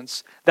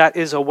presence that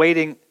is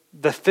awaiting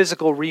the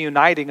physical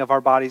reuniting of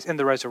our bodies in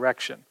the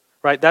resurrection,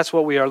 right? That's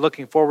what we are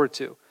looking forward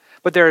to.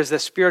 But there is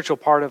this spiritual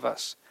part of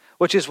us,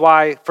 which is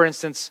why, for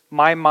instance,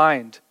 my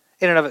mind,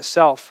 in and of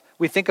itself,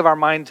 we think of our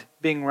mind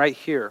being right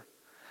here.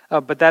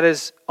 But that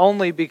is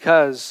only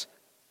because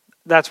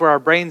that's where our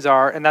brains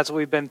are, and that's what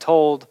we've been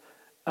told,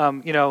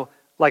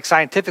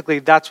 scientifically,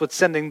 that's what's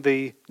sending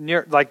the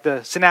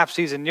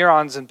synapses and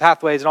neurons and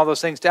pathways and all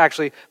those things to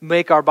actually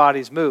make our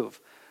bodies move.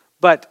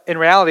 But in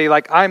reality,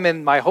 I'm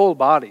in my whole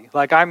body.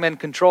 I'm in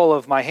control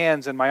of my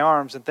hands and my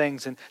arms and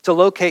things. And to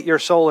locate your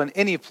soul in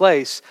any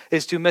place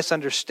is to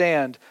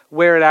misunderstand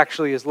where it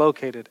actually is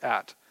located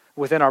at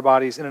within our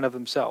bodies in and of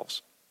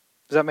themselves.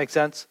 Does that make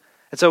sense?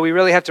 And so we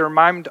really have to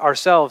remind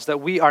ourselves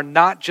that we are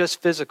not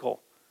just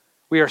physical.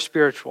 We are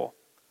spiritual.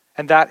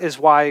 And that is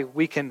why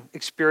we can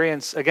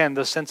experience, again,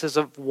 those senses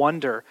of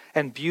wonder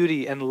and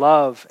beauty and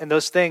love and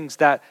those things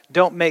that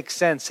don't make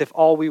sense if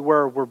all we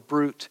were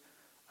brute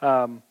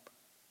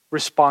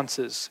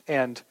responses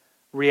and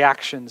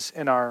reactions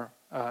in our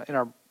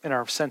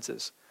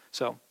senses.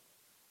 So,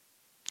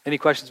 any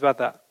questions about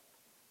that?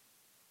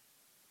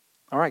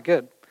 All right,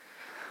 good.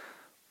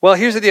 Well,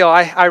 here's the deal.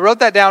 I wrote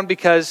that down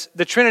because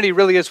the Trinity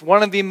really is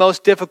one of the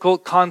most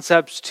difficult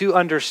concepts to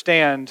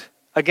understand,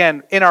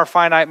 again, in our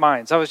finite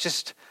minds. I was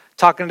just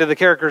talking to the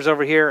characters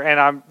over here, and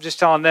I'm just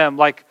telling them,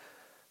 I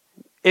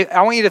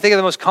want you to think of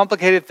the most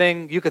complicated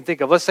thing you can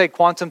think of. Let's say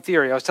quantum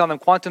theory. I was telling them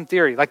quantum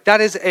theory.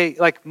 That is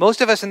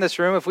most of us in this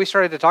room, if we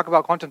started to talk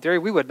about quantum theory,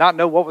 we would not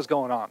know what was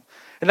going on.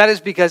 And that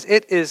is because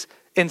it is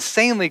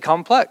insanely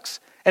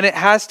complex. And it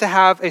has to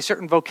have a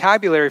certain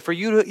vocabulary for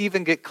you to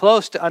even get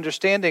close to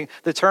understanding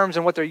the terms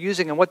and what they're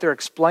using and what they're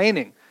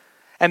explaining.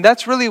 And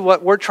that's really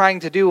what we're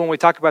trying to do when we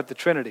talk about the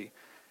Trinity.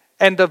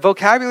 And the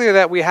vocabulary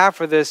that we have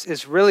for this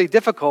is really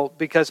difficult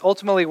because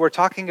ultimately we're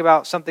talking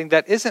about something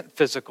that isn't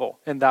physical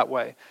in that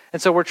way. And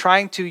so we're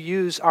trying to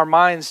use our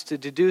minds to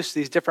deduce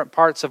these different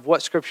parts of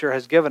what Scripture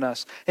has given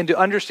us into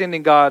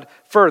understanding God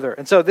further.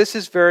 And so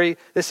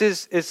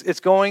it's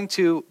going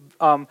to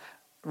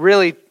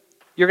really,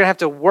 you're going to have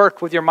to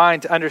work with your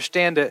mind to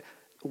understand it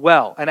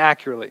well and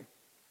accurately.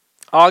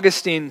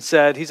 Augustine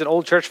said, he's an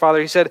old church father,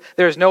 he said,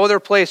 "There is no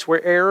other place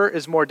where error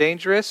is more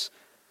dangerous,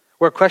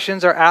 where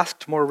questions are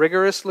asked more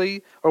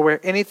rigorously, or where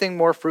anything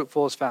more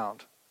fruitful is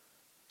found."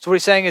 So what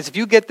he's saying is if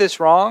you get this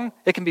wrong,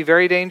 it can be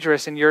very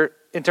dangerous in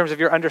terms of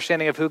your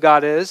understanding of who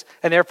God is,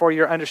 and therefore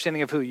your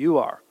understanding of who you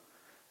are.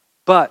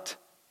 But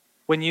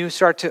when you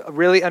start to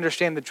really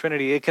understand the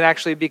Trinity, it can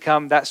actually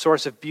become that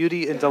source of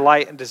beauty and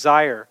delight and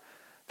desire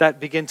that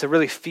begin to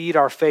really feed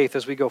our faith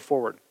as we go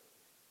forward.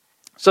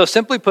 So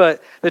simply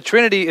put, the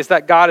Trinity is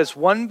that God is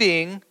one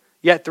being,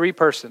 yet three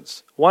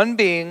persons. One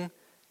being,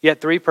 yet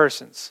three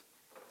persons.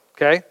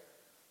 Okay?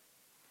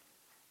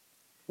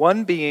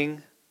 One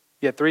being,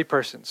 yet three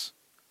persons.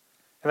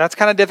 And that's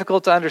kind of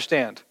difficult to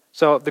understand.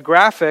 So the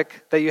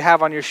graphic that you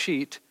have on your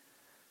sheet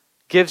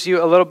gives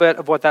you a little bit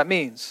of what that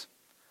means.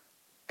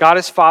 God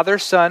is Father,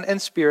 Son,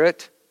 and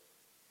Spirit,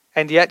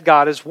 and yet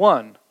God is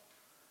one.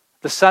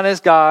 The Son is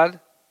God,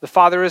 the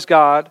Father is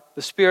God,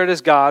 the Spirit is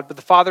God, but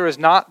the Father is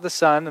not the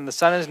Son, and the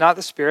Son is not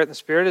the Spirit, and the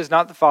Spirit is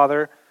not the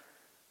Father,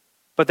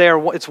 but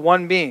it's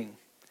one being.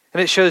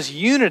 And it shows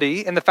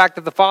unity in the fact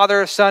that the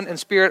Father, Son, and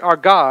Spirit are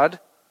God,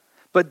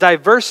 but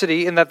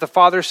diversity in that the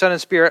Father, Son,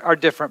 and Spirit are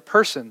different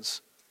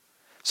persons.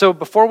 So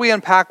before we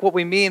unpack what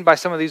we mean by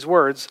some of these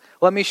words,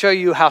 let me show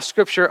you how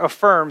Scripture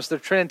affirms the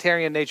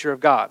Trinitarian nature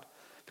of God.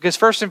 Because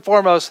first and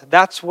foremost,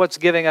 that's what's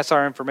giving us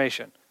our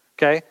information.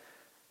 Okay?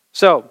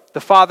 So,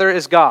 the Father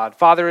is God.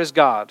 Father is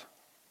God.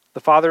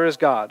 The Father is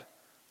God.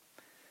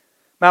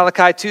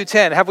 Malachi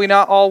 2:10, "Have we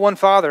not all one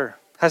Father?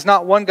 Has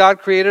not one God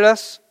created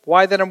us?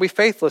 Why then are we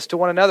faithless to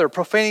one another,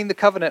 profaning the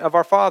covenant of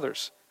our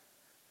fathers?"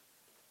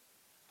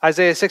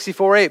 Isaiah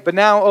 64:8, "But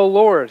now, O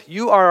Lord,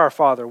 you are our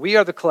Father. We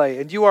are the clay,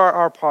 and you are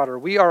our potter.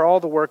 We are all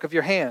the work of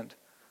your hand."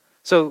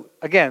 So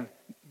again,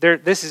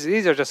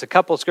 these are just a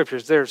couple of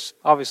scriptures. There's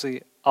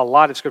obviously a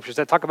lot of scriptures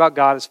that talk about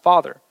God as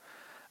Father.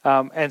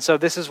 And so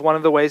this is one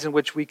of the ways in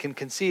which we can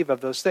conceive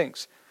of those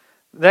things.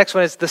 The next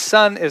one is the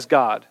Son is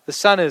God. The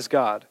Son is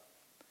God.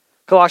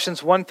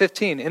 Colossians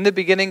 1:15, "In the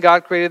beginning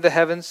God created the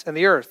heavens and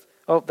the earth."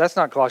 Oh, that's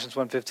not Colossians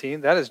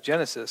 1:15. That is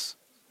Genesis.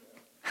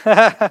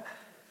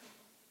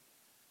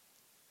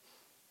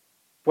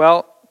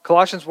 Well,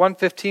 Colossians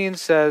 1:15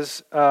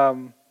 says,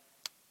 I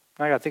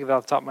got to think of it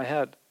off the top of my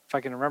head, if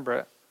I can remember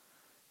it.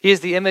 "He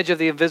is the image of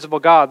the invisible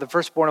God, the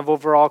firstborn of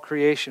over all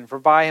creation. For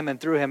by him and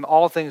through him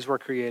all things were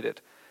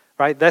created."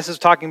 Right? This is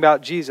talking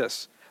about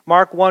Jesus.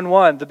 Mark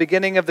 1:1, "The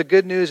beginning of the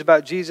good news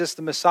about Jesus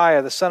the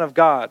Messiah, the Son of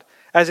God.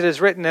 As it is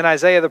written in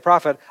Isaiah the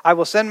prophet, I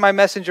will send my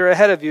messenger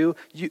ahead of you,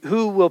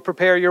 who will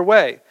prepare your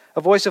way.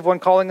 A voice of one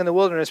calling in the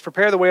wilderness,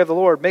 prepare the way of the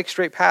Lord, make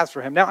straight paths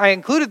for him." Now, I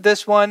included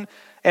this one,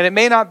 and it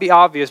may not be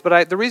obvious,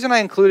 but the reason I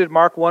included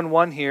Mark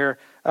 1:1 here,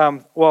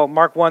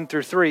 Mark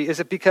 1-3, is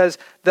it because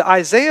the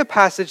Isaiah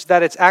passage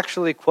that it's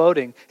actually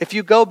quoting, if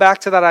you go back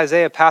to that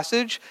Isaiah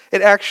passage,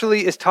 it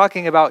actually is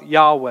talking about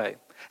Yahweh.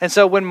 And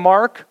so when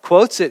Mark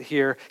quotes it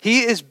here,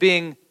 he is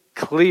being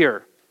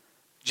clear.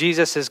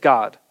 Jesus is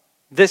God.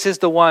 This is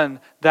the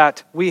one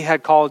that we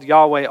had called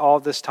Yahweh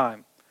all this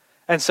time.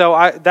 And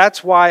so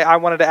that's why I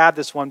wanted to add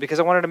this one, because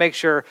I wanted to make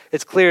sure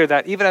it's clear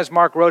that even as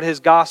Mark wrote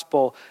his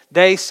gospel,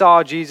 they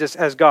saw Jesus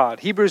as God.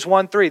 Hebrews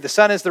 1:3, "The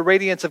Son is the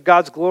radiance of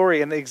God's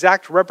glory and the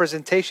exact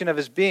representation of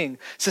his being,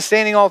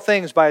 sustaining all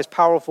things by his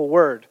powerful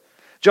word."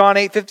 John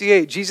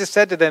 8:58, Jesus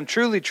said to them,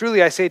 "Truly,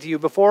 truly, I say to you,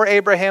 before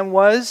Abraham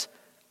was,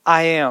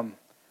 I am."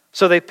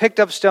 So they picked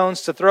up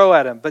stones to throw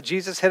at him, but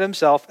Jesus hid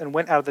himself and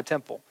went out of the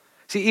temple.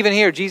 See, even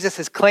here, Jesus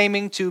is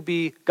claiming to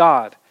be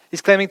God.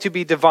 He's claiming to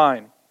be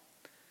divine.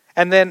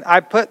 And then I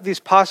put these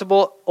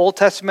possible Old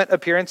Testament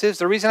appearances.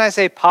 The reason I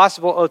say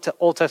possible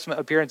Old Testament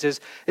appearances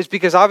is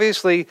because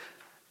obviously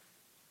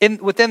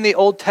within the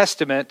Old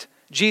Testament,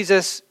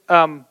 Jesus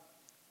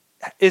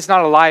is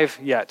not alive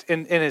yet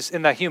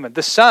in that human.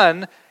 The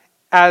Son,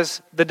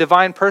 as the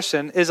divine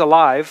person, is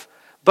alive,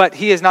 but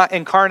he is not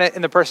incarnate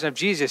in the person of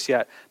Jesus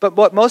yet. But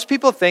what most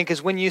people think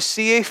is when you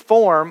see a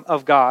form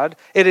of God,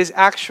 it is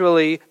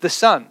actually the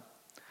Son.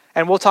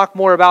 And we'll talk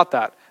more about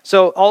that.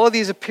 So all of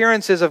these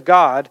appearances of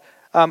God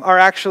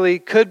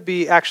could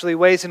be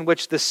ways in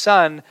which the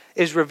Son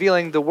is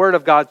revealing the Word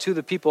of God to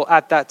the people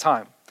at that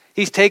time.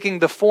 He's taking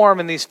the form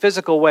in these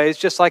physical ways,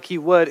 just like he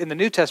would in the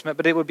New Testament,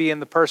 but it would be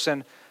in the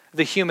person,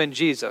 the human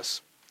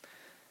Jesus.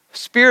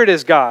 Spirit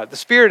is God. The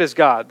Spirit is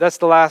God. That's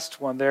the last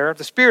one there.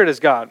 The Spirit is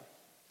God.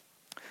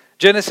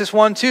 Genesis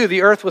 1:2,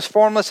 "The earth was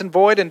formless and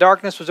void, and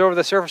darkness was over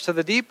the surface of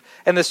the deep,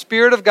 and the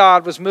Spirit of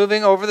God was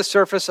moving over the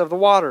surface of the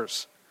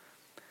waters."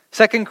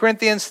 2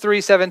 Corinthians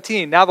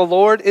 3:17, "Now the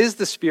Lord is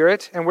the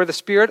Spirit, and where the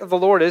Spirit of the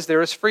Lord is,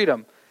 there is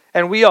freedom.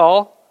 And we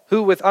all,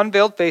 who with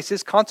unveiled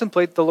faces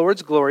contemplate the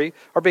Lord's glory,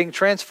 are being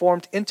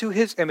transformed into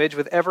his image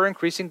with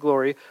ever-increasing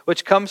glory,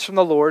 which comes from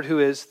the Lord who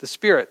is the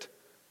Spirit.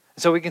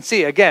 So we can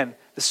see, again,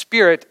 the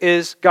Spirit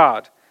is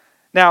God.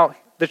 Now,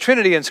 the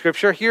Trinity in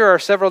Scripture, here are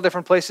several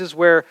different places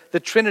where the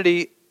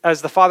Trinity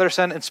as the Father,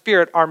 Son, and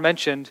Spirit are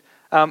mentioned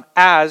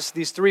as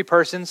these three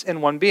persons in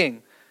one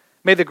being.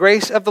 May the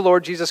grace of the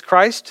Lord Jesus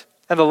Christ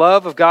and the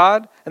love of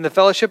God and the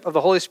fellowship of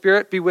the Holy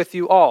Spirit be with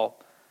you all.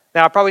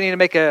 Now, I probably need to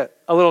make a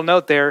little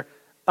note there.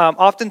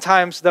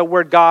 Oftentimes, the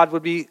word God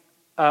would be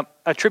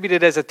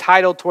attributed as a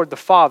title toward the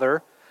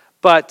Father,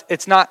 but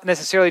it's not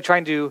necessarily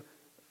trying to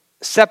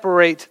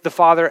separate the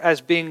Father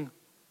as being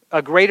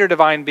a greater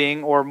divine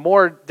being or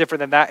more different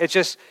than that. It's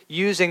just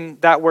using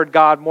that word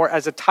God more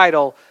as a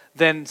title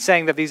than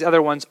saying that these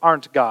other ones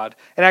aren't God.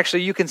 And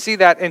actually, you can see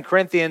that in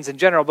Corinthians in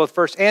general, both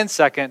 1st and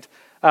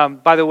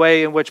 2nd, by the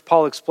way in which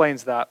Paul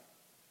explains that.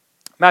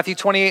 Matthew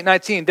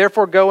 28:19,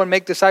 therefore go and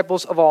make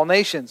disciples of all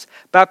nations,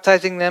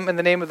 baptizing them in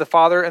the name of the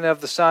Father and of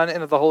the Son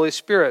and of the Holy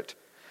Spirit.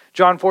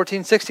 John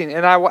 14:16,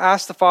 and I will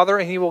ask the Father,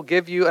 and he will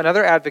give you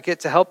another advocate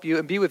to help you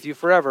and be with you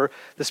forever,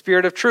 the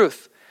Spirit of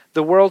truth.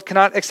 The world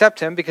cannot accept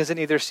him because it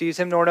neither sees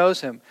him nor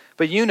knows him.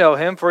 But you know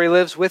him, for he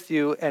lives with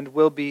you and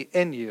will be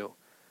in you.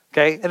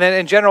 Okay? And then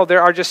in general,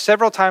 there are just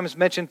several times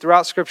mentioned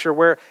throughout Scripture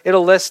where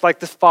it'll list like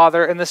the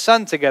Father and the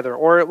Son together,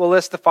 or it will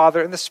list the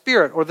Father and the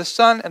Spirit, or the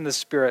Son and the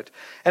Spirit.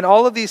 And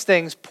all of these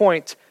things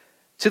point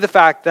to the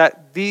fact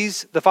that the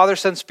Father,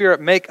 Son,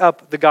 Spirit make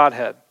up the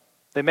Godhead.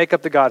 They make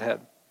up the Godhead.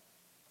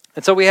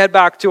 And so we head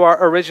back to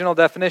our original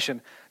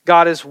definition.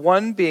 God is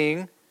one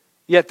being,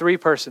 yet three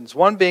persons.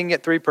 One being,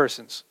 yet three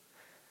persons.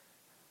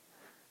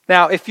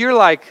 Now, if you're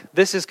like,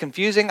 this is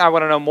confusing, I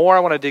want to know more,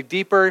 I want to dig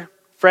deeper,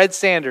 Fred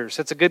Sanders,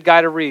 that's a good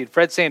guy to read.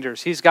 Fred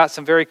Sanders, he's got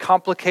some very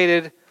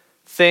complicated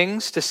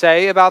things to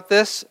say about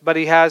this, but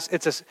he has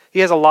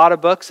a lot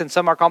of books, and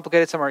some are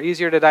complicated, some are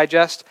easier to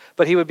digest,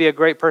 but he would be a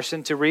great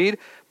person to read.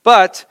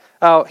 But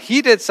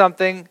he did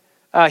something,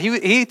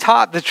 he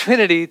taught the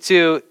Trinity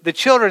to the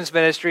children's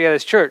ministry at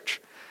his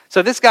church.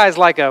 So this guy's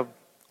like a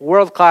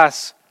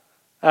world-class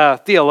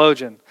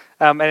theologian.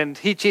 And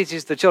he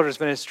teaches the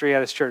children's ministry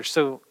at his church.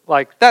 So,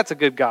 that's a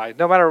good guy.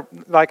 No matter,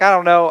 I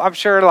don't know. I'm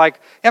sure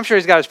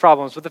he's got his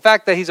problems. But the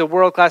fact that he's a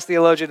world-class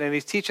theologian and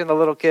he's teaching the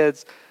little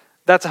kids,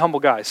 that's a humble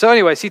guy. So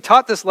anyways, he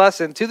taught this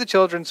lesson to the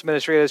children's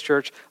ministry at his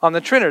church on the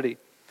Trinity.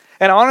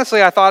 And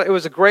honestly, I thought it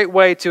was a great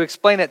way to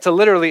explain it to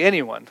literally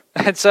anyone.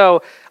 And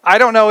so, I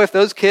don't know if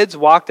those kids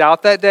walked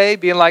out that day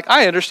being like,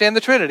 I understand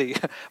the Trinity.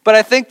 But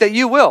I think that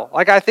you will.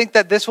 I think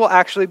that this will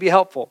actually be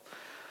helpful.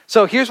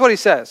 So here's what he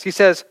says. He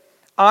says,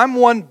 I'm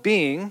one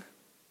being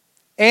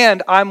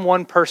and I'm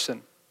one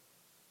person.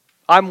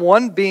 I'm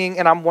one being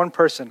and I'm one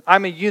person.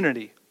 I'm a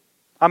unity.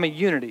 I'm a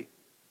unity.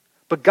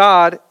 But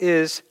God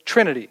is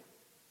Trinity.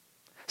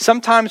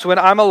 Sometimes when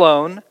I'm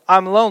alone,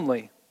 I'm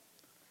lonely.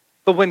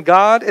 But when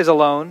God is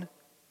alone,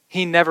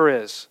 he never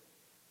is.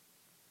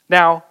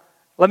 Now,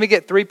 let me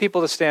get three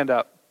people to stand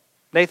up.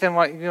 Nathan,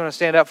 you want to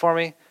stand up for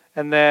me?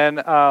 And then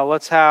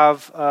let's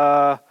have...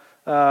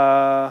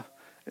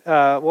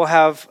 we'll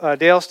have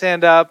Dale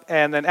stand up,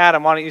 and then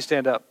Adam, why don't you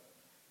stand up?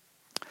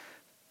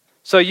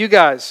 So you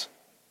guys,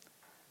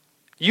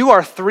 you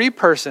are three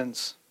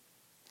persons,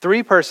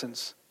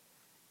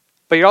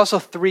 but you're also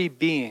three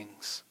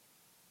beings.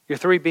 You're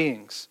three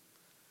beings.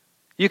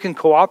 You can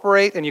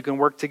cooperate and you can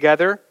work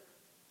together,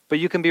 but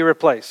you can be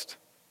replaced,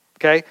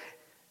 okay?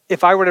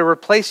 If I were to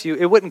replace you,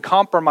 it wouldn't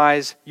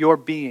compromise your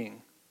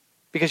being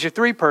because you're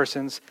three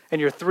persons and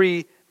you're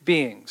three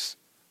beings.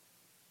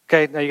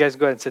 Okay, now you guys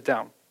go ahead and sit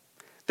down.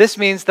 This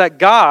means that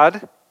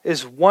God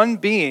is one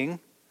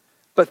being,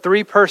 but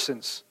three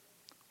persons.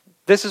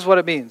 This is what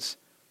it means.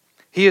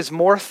 He is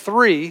more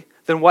three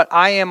than what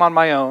I am on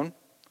my own,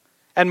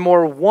 and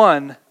more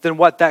one than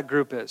what that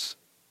group is.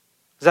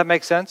 Does that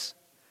make sense?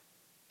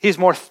 He's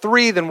more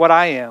three than what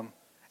I am,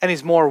 and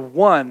he's more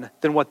one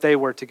than what they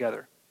were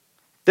together.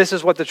 This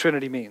is what the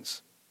Trinity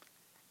means.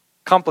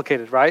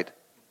 Complicated, right?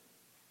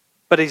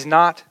 But he's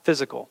not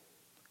physical.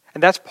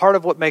 And that's part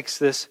of what makes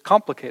this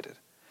complicated.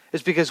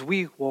 Is because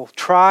we will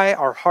try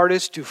our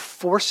hardest to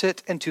force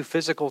it into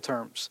physical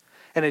terms.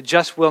 And it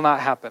just will not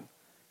happen.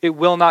 It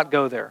will not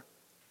go there.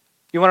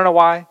 You want to know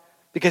why?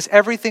 Because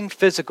everything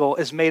physical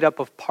is made up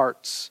of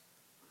parts.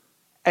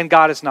 And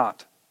God is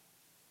not.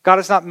 God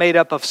is not made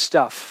up of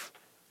stuff.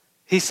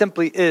 He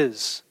simply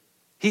is.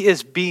 He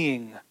is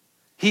being.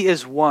 He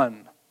is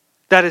one.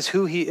 That is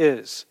who he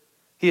is.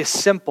 He is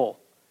simple.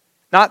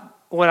 Not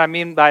what I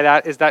mean by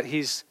that is that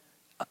he's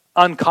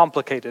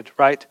uncomplicated,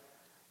 right?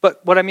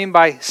 But what I mean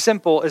by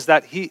simple is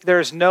that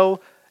there's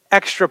no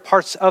extra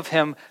parts of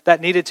him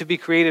that needed to be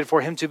created for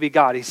him to be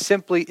God. He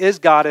simply is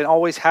God and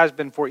always has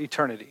been for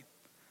eternity.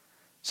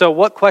 So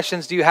what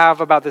questions do you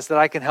have about this that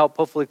I can help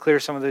hopefully clear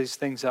some of these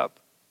things up?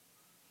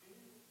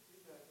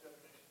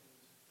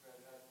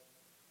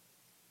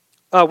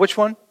 Which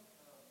one?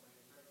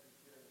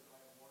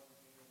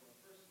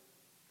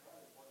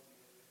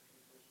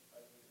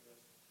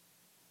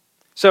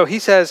 So he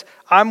says,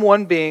 I'm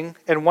one being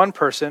and one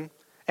person,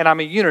 and I'm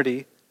a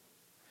unity.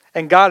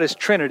 And God is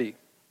Trinity.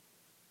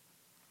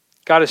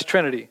 God is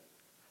Trinity.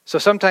 So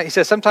sometimes, he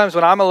says, sometimes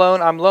when I'm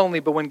alone, I'm lonely,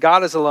 but when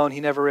God is alone, he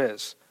never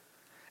is.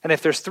 And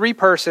if there's three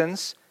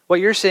persons, what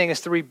you're seeing is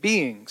three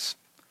beings,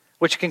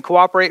 which can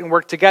cooperate and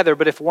work together,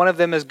 but if one of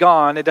them is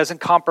gone, it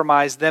doesn't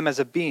compromise them as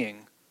a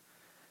being.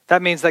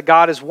 That means that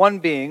God is one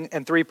being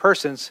and three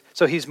persons,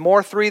 so he's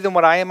more three than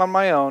what I am on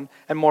my own,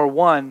 and more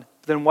one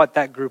than what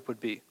that group would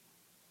be.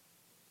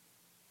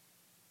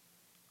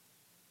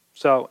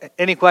 So,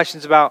 any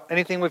questions about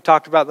anything we've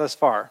talked about thus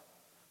far?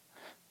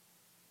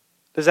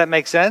 Does that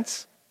make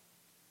sense?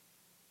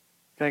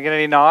 Can I get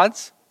any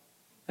nods?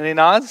 Any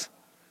nods?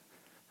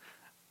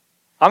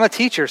 I'm a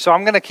teacher, so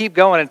I'm going to keep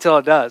going until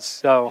it does.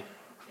 So,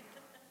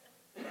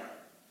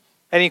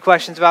 any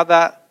questions about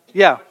that?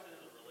 Yeah.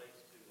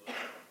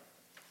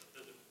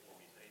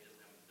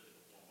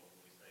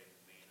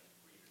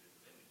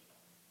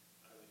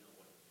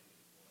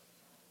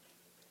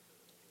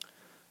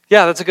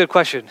 Yeah, that's a good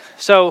question.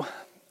 So,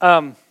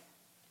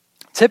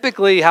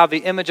 typically how the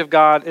image of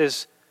God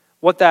is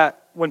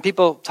when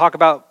people talk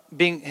about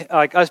being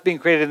like us being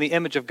created in the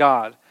image of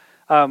God,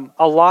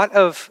 a lot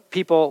of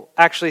people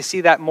actually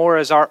see that more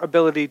as our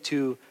ability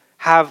to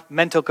have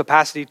mental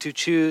capacity to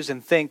choose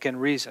and think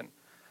and reason,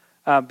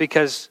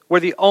 because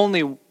we're the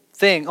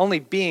only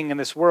being in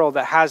this world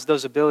that has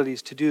those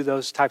abilities to do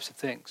those types of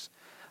things.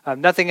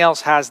 Nothing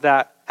else has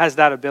that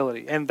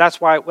ability, and that's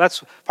part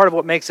of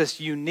what makes us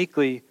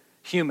uniquely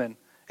human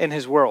in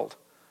his world,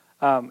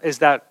 is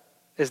that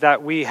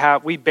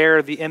we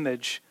bear the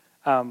image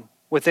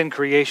within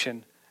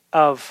creation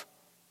of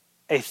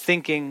a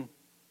thinking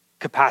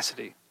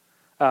capacity,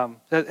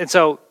 and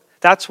so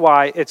that's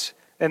why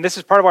and this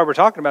is part of why we're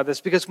talking about this,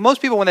 because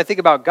most people, when they think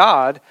about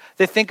God,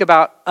 they think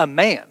about a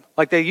man.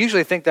 Like they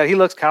usually think that he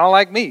looks kind of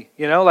like me,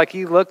 like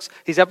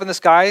he's up in the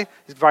sky,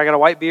 he's probably got a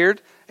white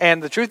beard,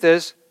 and the truth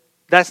is,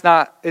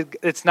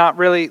 it's not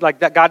really like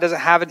that. God doesn't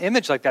have an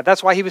image like that.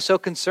 That's why he was so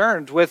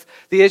concerned with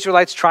the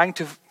Israelites trying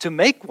to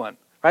make one,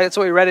 right? That's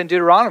what we read in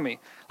Deuteronomy.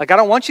 Like, I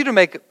don't want you to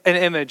make an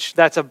image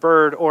that's a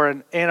bird or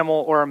an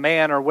animal or a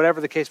man or whatever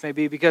the case may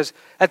be, because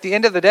at the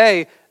end of the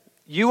day,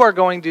 you are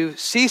going to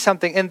see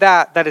something in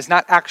that is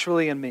not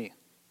actually in me.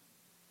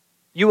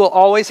 You will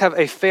always have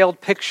a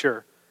failed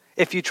picture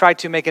if you try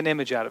to make an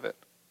image out of it.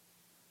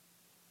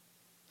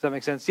 Does that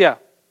make sense? Yeah.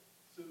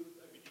 So, do you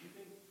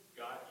think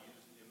God used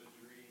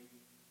imagery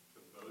to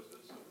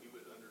Moses so he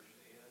would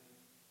understand?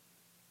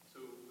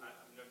 So,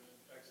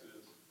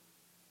 Exodus,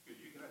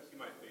 because you cannot see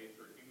my face,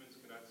 or humans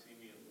cannot see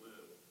me and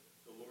live.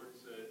 The Lord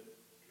said,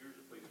 here's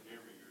a place near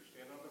me. You're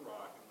stand on the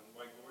rock, and when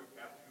my glory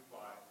passes you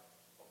by,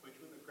 I'll put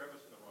you in the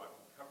crevice in the rock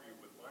and cover you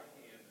with my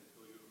hand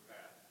until you have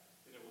passed.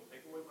 Then it will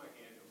take away my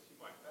hand, you'll see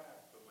my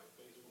back, but my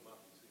face will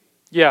not be seen.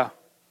 Yeah.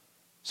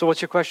 So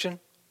what's your question?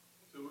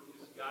 So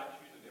is God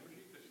using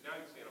imagery? Because now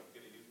you're saying I'm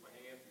going to use my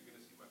hand, you're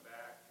going to see my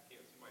back, you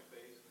can't see my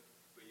face,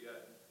 but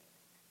yet...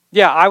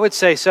 Yeah, I would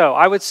say so.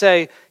 I would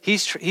say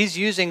he's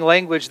using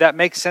language that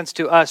makes sense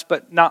to us,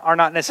 but are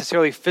not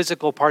necessarily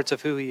physical parts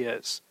of who he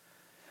is.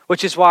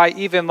 Which is why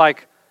even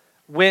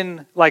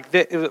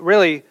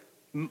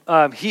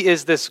he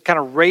is this kind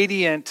of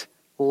radiant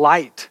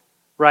light,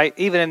 right?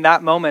 Even in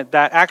that moment,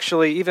 that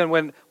actually, even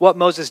when what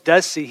Moses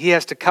does see, he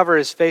has to cover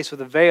his face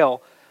with a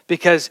veil,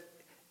 because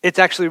it's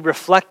actually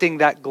reflecting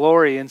that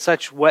glory in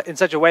such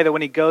a way that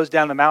when he goes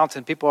down the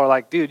mountain, people are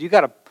like, dude, you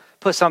got to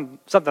put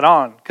something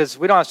on, because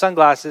we don't have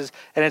sunglasses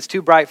and it's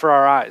too bright for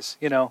our eyes,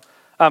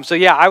 So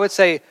yeah, I would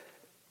say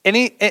and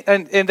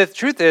the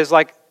truth is,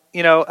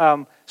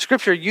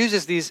 Scripture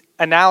uses these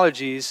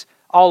analogies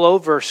all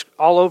over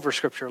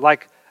Scripture.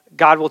 Like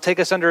God will take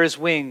us under his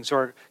wings,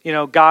 or,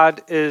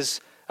 God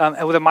is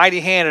with a mighty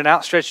hand and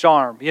outstretched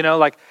arm.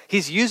 Like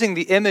he's using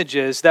the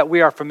images that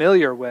we are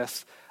familiar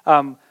with,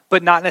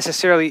 but not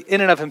necessarily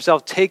in and of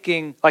himself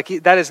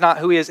that is not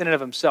who he is in and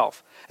of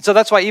himself. And so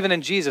that's why even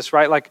in Jesus,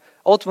 right? Like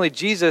ultimately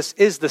Jesus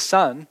is the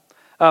Son,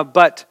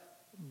 but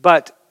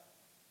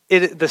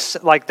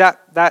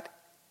that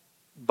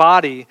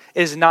body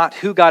is not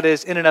who God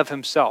is in and of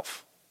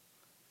himself,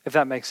 if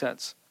that makes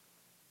sense.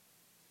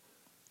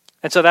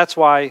 And so that's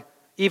why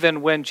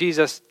even when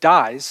Jesus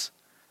dies,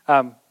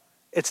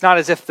 it's not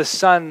as if the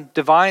Son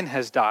divine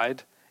has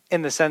died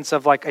in the sense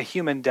of like a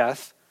human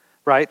death,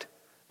 right?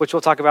 Which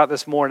we'll talk about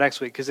this more next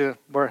week, because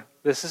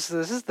this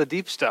is the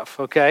deep stuff,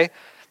 okay?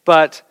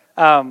 But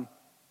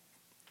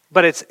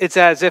it's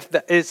as if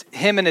it's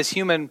him and his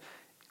human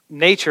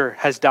nature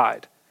has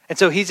died. And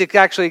so he's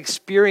actually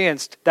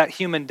experienced that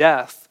human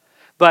death,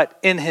 but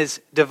in his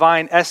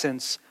divine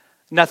essence,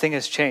 nothing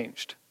has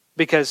changed.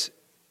 Because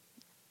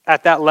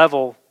at that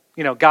level,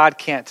 God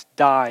can't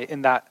die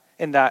in that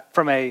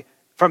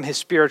from his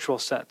spiritual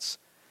sense.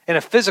 In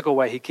a physical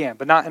way he can,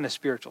 but not in a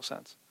spiritual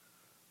sense.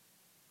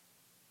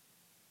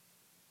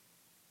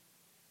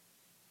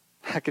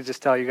 I could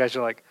just tell you guys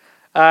are like,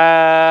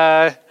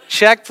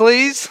 check,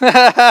 please.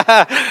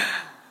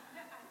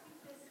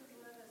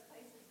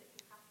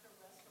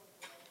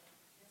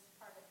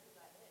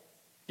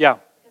 Yeah.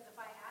 Because if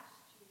I asked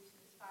you to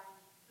define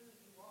who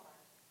you are,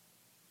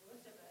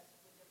 most of us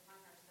would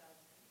define ourselves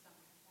in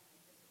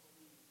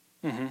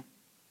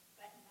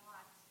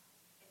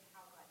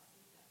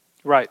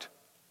Right.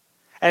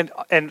 And You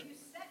set in that.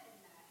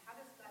 How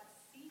does God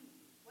see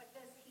me? What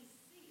does he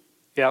see?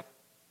 yep.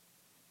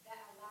 That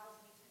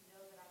allows me to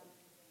know that I'm in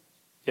his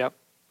image. Yep.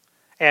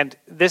 And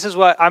this is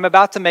what I'm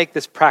about to make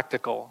this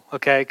practical,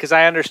 okay? Because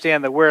I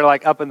understand that we're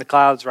like up in the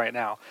clouds right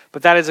now.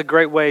 But that is a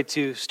great way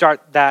to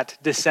start that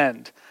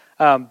descend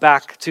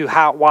back to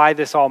why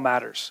this all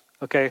matters,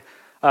 okay?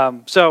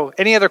 So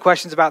any other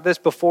questions about this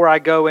before I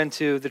go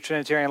into the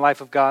Trinitarian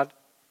life of God?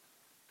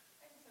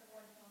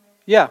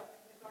 Yeah.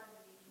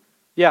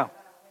 Yeah.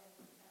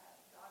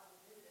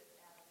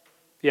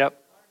 Yep.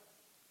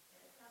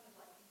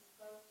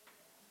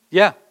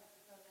 Yeah.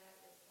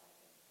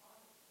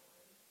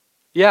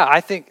 Yeah,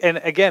 I think, and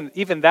again,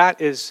 even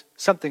that is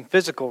something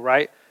physical,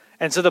 right?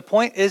 And so the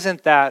point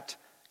isn't that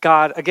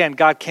God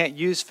can't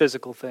use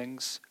physical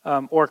things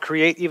or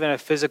create even a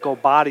physical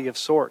body of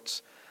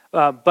sorts.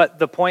 But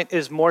the point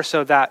is more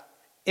so that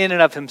in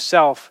and of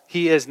himself,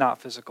 he is not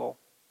physical.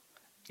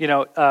 You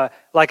know,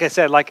 like I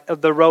said, like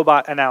the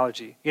robot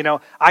analogy. You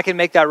know, I can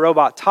make that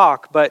robot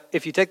talk, but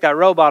if you take that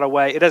robot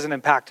away, it doesn't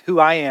impact who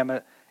I am,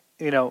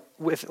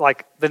 with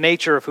like the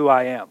nature of who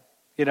I am.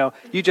 You know,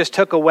 you just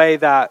took away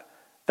that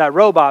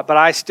robot, but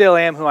I still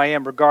am who I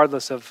am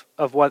regardless of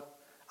what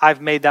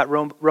I've made that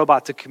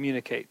robot to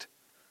communicate.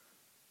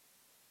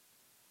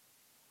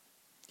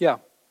 Yeah.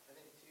 I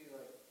think too,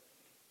 like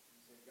you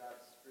said,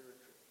 God's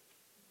spiritual.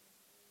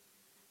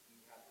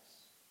 We have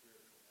this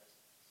spiritual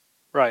essence.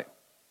 Right.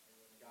 And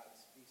when God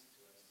speaks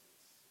to us,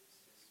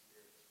 it's his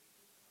spirit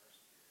speaking to our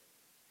spirit.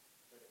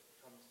 But it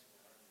comes to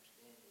our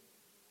understanding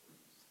of the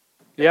words.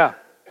 Yeah.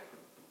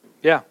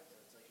 Yeah.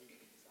 So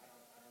it's like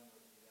I don't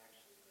know if he's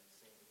actually like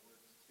saying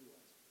words to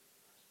us,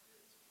 but our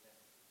spirits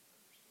connect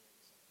and understand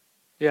something.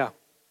 Yeah.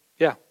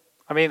 Yeah.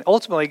 I mean,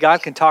 ultimately,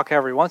 God can talk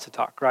however he wants to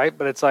talk, right?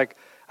 But it's like,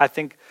 I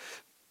think,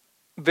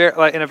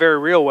 in a very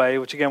real way,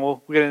 which again,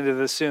 we'll get into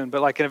this soon,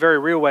 but like in a very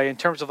real way, in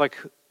terms of like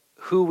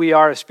who we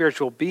are as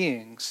spiritual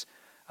beings,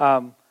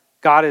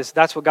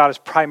 that's what God is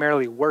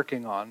primarily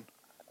working on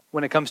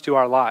when it comes to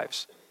our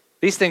lives.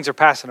 These things are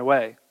passing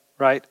away,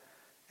 right?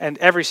 And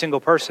every single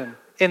person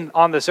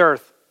on this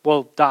earth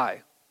will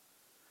die.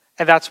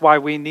 And that's why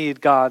we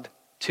need God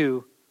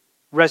to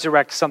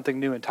resurrect something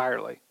new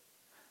entirely,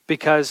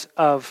 because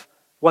of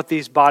what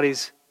these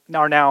bodies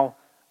are now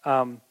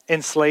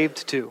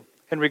enslaved to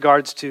in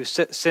regards to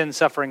sin,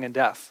 suffering, and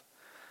death.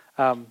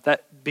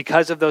 That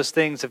because of those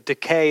things of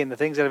decay and the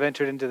things that have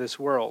entered into this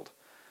world,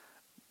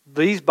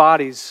 these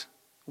bodies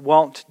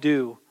won't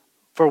do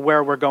for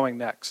where we're going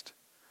next.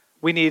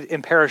 We need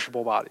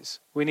imperishable bodies.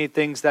 We need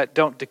things that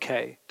don't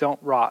decay, don't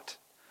rot.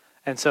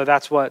 And so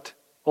that's what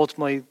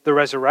ultimately the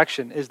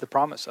resurrection is the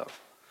promise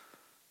of.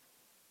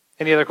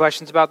 Any other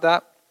questions about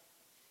that?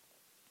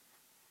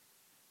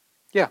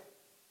 Yeah.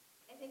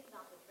 I think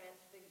about the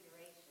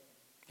transfiguration.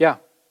 Yeah.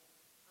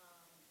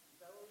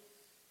 Those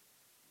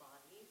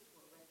bodies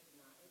were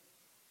recognized,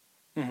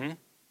 Mm-hmm.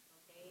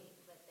 okay,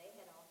 but they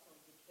had also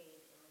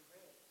decayed in the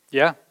grave.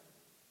 Yeah.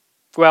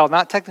 Well,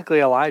 not technically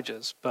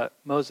Elijah's, but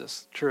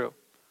Moses. True.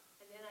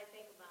 And then I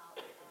think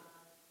about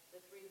the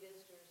three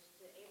visitors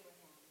to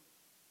Abraham.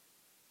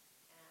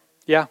 And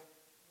Yeah.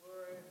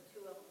 were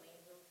two of them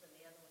angels and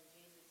the other one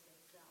Jesus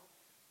himself.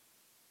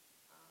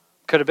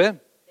 Could have been.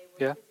 They were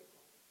Yeah. physical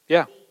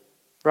Yeah. beings.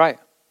 Right.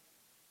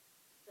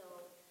 So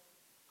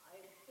I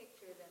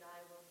picture that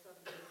I will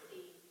someday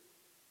see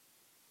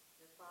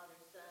the Father,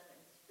 Son,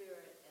 and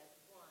Spirit as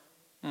one,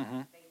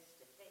 Mm-hmm. face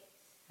to face.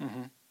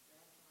 Mm-hmm.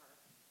 That's our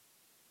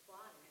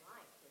plot in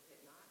life, is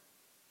it not?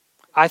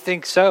 I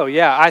think so.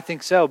 Yeah, I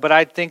think so. But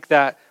I think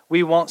that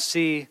we won't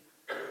see,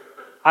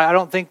 I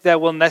don't think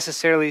that we'll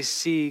necessarily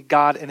see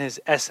God in his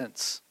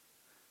essence.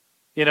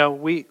 You know,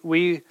 we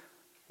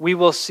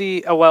will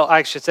see,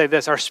 I should say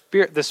this, our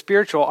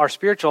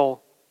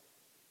spiritual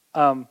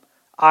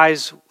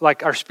eyes,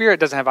 like our spirit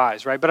doesn't have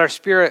eyes, right? But our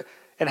spirit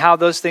and how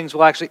those things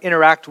will actually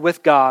interact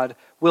with God,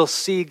 will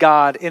see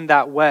God in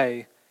that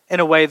way, in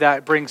a way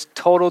that brings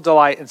total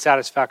delight and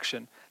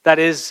satisfaction. That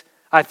is,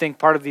 I think,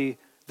 part of the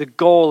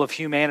goal of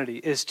humanity,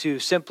 is to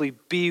simply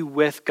be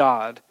with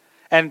God.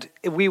 And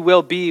we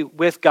will be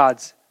with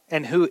God's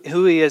and who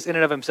he is in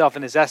and of himself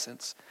in his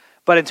essence.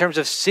 But in terms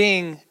of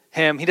seeing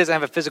him, he doesn't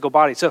have a physical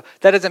body. So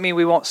that doesn't mean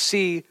we won't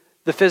see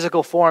the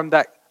physical form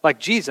that, like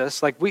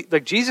Jesus, like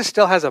Jesus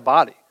still has a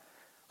body.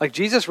 Like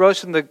Jesus rose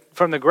from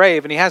the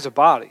grave and he has a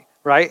body,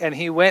 right? And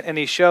he went and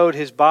he showed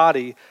his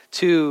body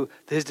to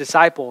his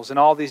disciples and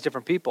all these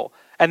different people.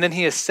 And then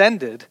he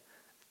ascended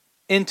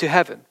into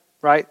heaven,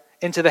 right?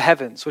 Into the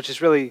heavens, which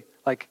is really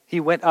like he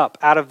went up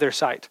out of their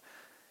sight.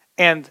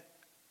 And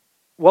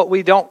what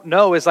we don't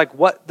know is like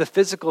what the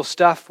physical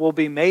stuff will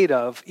be made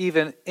of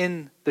even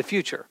in the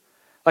future.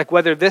 Like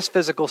whether this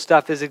physical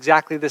stuff is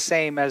exactly the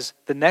same as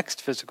the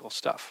next physical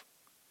stuff.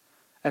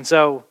 And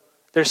so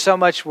there's so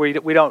much we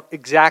don't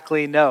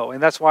exactly know.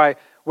 And that's why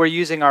we're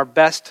using our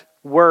best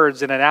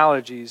words and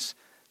analogies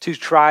to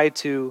try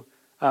to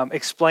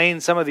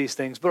explain some of these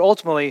things. But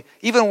ultimately,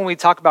 even when we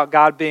talk about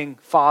God being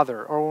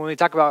Father, or when we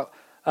talk about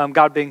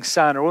God being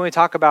Son, or when we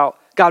talk about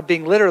God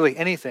being literally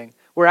anything,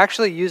 we're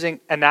actually using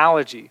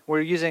analogy.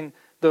 We're using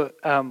the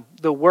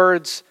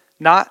words,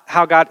 not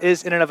how God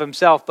is in and of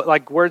himself, but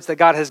like words that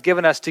God has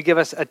given us to give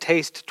us a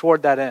taste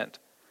toward that end.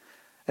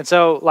 And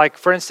so, like,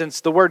 for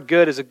instance, the word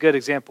good is a good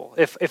example.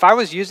 If I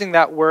was using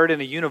that word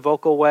in a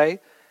univocal way,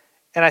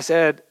 and I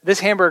said, this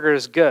hamburger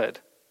is good,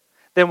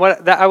 then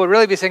what that I would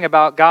really be saying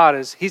about God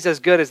is he's as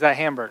good as that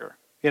hamburger,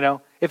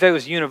 if it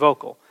was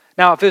univocal.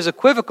 Now, if it was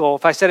equivocal,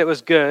 if I said it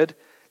was good,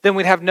 then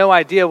we'd have no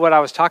idea what I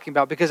was talking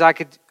about, because I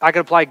could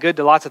apply good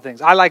to lots of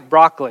things. I like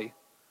broccoli.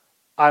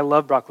 I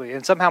love broccoli,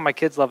 and somehow my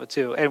kids love it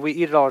too, and we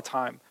eat it all the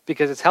time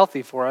because it's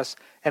healthy for us,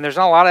 and there's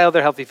not a lot of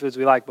other healthy foods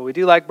we like, but we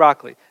do like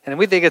broccoli, and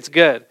we think it's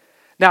good.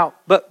 Now,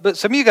 but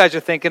some of you guys are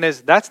thinking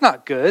that's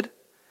not good.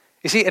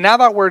 You see, and now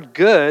that word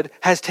good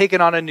has taken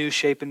on a new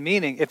shape and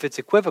meaning if it's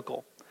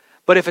equivocal.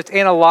 But if it's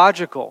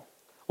analogical,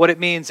 what it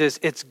means is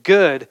it's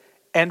good,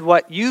 and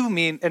what you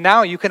mean, and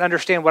now you can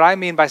understand what I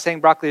mean by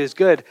saying broccoli is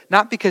good,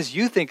 not because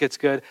you think it's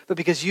good, but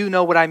because you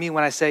know what I mean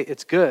when I say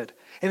it's good.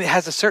 And it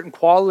has a certain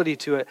quality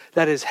to it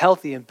that is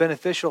healthy and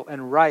beneficial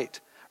and right?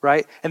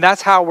 And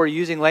that's how we're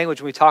using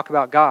language when we talk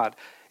about God.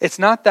 It's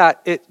not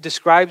that it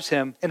describes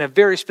him in a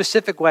very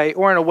specific way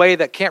or in a way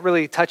that can't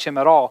really touch him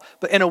at all,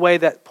 but in a way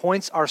that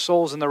points our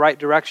souls in the right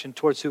direction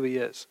towards who he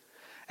is.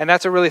 And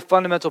that's a really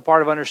fundamental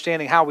part of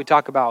understanding how we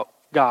talk about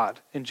God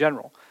in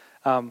general,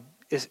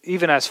 is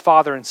even as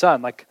Father and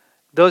Son. Like,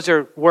 those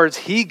are words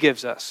he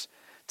gives us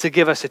to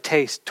give us a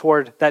taste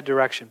toward that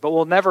direction. But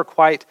we'll never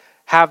quite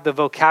have the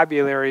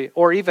vocabulary,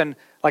 or even,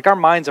 like, our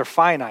minds are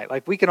finite.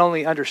 Like, we can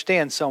only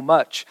understand so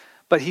much.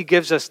 But he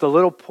gives us the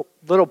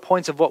little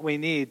points of what we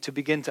need to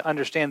begin to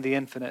understand the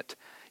infinite,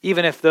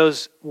 even if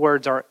those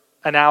words are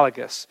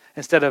analogous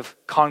instead of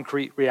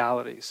concrete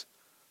realities.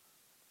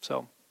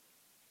 So,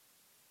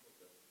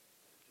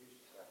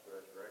 Jesus, after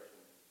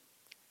resurrection,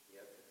 he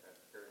had to have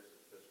appearance of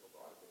the physical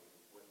body, but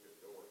he went through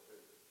the door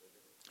too.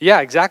 yeah,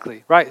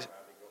 exactly, right. How did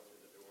he go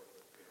through the door?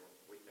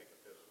 We think of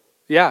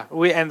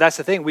physical. Yeah, and that's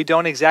the thing. We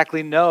don't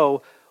exactly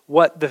know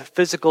what the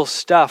physical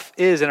stuff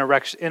is in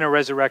a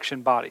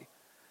resurrection body,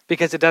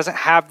 because it doesn't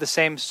have the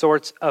same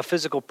sorts of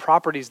physical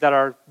properties that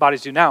our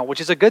bodies do now, which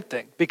is a good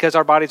thing, because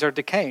our bodies are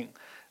decaying.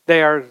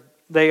 They are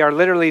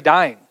literally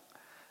dying.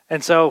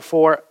 And so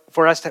for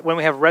us, when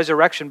we have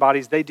resurrection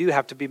bodies, they do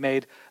have to be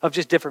made of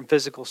just different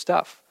physical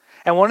stuff.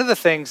 And one of the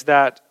things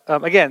that,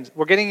 again,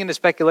 we're getting into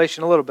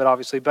speculation a little bit,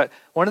 obviously, but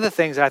one of the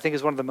things that I think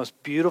is one of the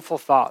most beautiful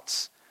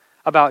thoughts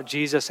about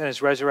Jesus and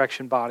his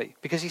resurrection body,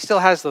 because he still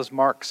has those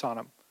marks on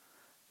him.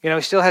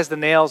 He still has the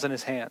nails in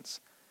his hands.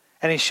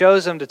 And he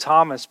shows them to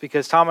Thomas,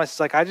 because Thomas is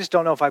like, I just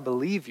don't know if I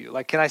believe you.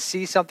 Like, can I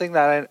see something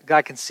that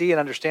I can see and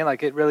understand,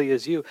 like it really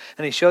is you?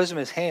 And he shows him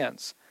his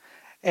hands,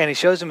 and he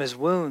shows him his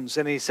wounds,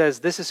 and he says,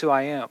 this is who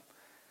I am.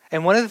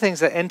 And one of the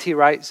things that N.T.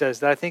 Wright says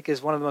that I think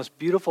is one of the most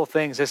beautiful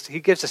things is he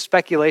gives a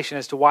speculation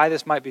as to why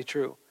this might be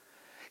true.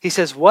 He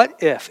says,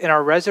 what if in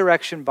our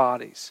resurrection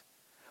bodies,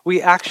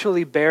 we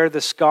actually bear the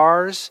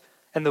scars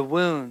and the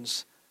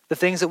wounds, the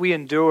things that we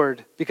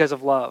endured because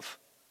of love?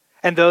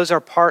 And those are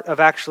part of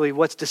actually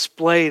what's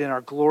displayed in our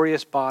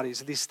glorious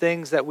bodies, these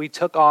things that we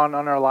took on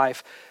our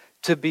life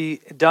to be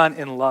done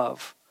in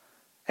love.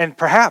 And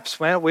perhaps,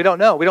 we don't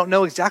know. We don't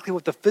know exactly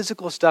what the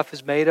physical stuff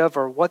is made of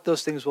or what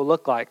those things will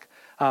look like.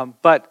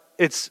 But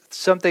it's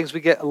some things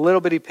we get a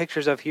little bitty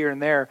pictures of here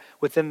and there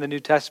within the New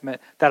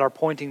Testament that are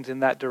pointing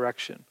in that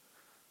direction.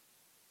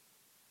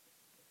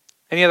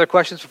 Any other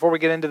questions before we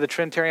get into the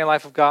Trinitarian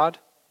life of God?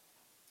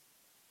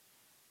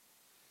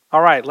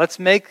 All right, let's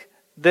make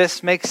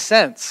this makes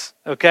sense,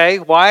 okay?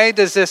 Why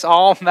does this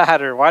all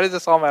matter?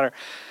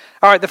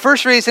 All right, the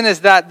first reason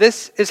is that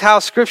this is how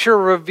Scripture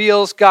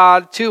reveals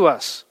God to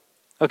us,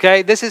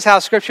 okay? This is how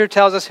Scripture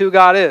tells us who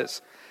God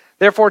is.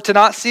 Therefore, to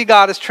not see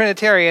God as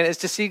Trinitarian is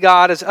to see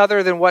God as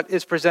other than what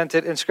is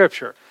presented in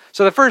Scripture.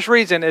 So the first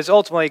reason is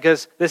ultimately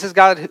because this is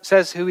God who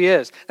says who he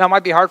is. Now, it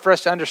might be hard for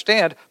us to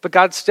understand, but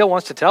God still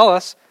wants to tell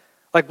us.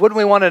 Like, wouldn't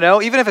we want to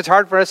know? Even if it's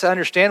hard for us to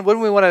understand,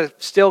 wouldn't we want to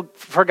still,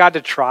 for God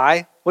to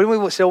try?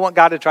 Wouldn't we still want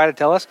God to try to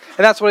tell us?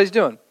 And that's what he's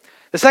doing.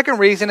 The second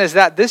reason is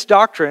that this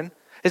doctrine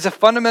is a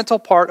fundamental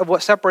part of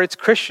what separates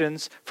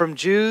Christians from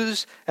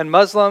Jews and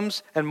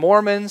Muslims and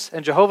Mormons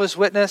and Jehovah's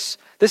Witnesses.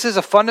 This is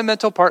a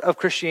fundamental part of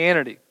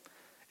Christianity.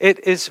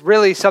 It is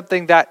really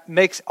something that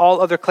makes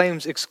all other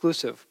claims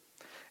exclusive.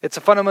 It's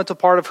a fundamental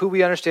part of who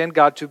we understand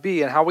God to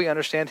be and how we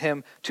understand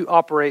him to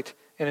operate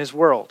in his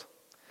world.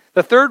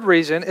 The third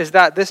reason is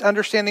that this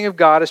understanding of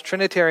God as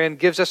Trinitarian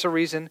gives us a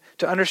reason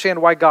to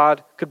understand why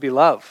God could be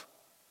love.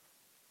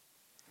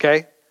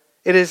 Okay?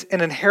 It is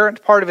an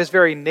inherent part of his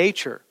very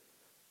nature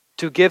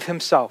to give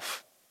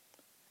himself.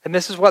 And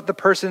this is what the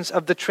persons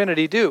of the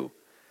Trinity do.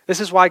 This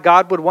is why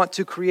God would want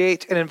to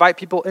create and invite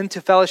people into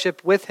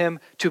fellowship with him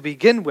to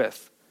begin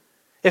with.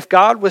 If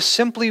God was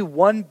simply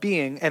one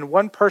being and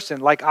one person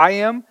like I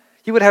am,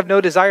 he would have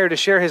no desire to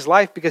share his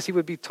life because he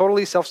would be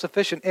totally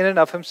self-sufficient in and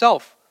of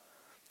himself.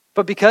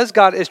 But because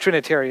God is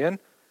Trinitarian,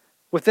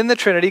 within the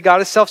Trinity,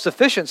 God is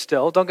self-sufficient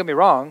still, don't get me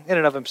wrong, in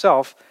and of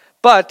himself,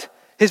 but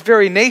his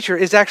very nature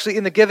is actually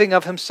in the giving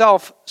of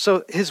himself.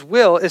 So his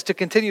will is to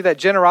continue that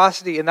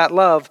generosity and that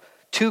love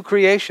to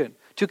creation,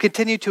 to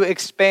continue to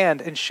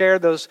expand and share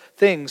those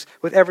things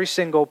with every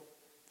single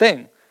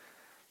thing.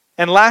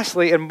 And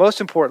lastly, and most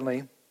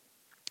importantly,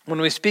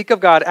 when we speak of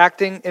God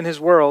acting in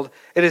his world,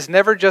 it is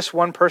never just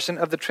one person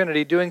of the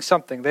Trinity doing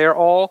something. They are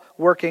all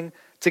working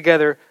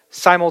together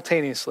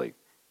simultaneously.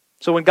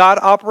 So when God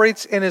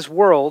operates in his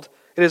world,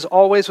 it is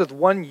always with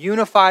one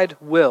unified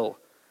will.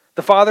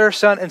 The Father,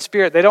 Son, and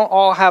Spirit, they don't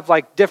all have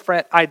like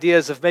different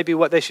ideas of maybe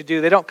what they should do.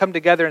 They don't come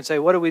together and say,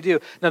 what do we do?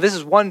 No, this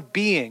is one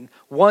being,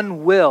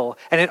 one will,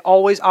 and it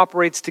always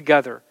operates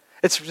together.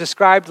 It's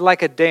described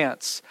like a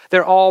dance.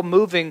 They're all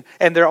moving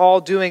and they're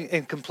all doing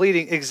and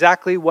completing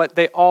exactly what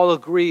they all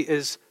agree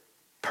is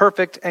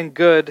perfect and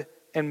good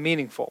and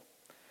meaningful.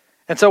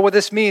 And so what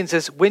this means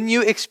is when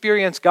you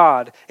experience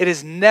God, it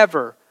is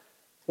never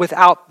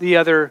without the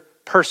other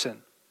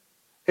person.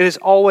 It is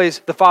always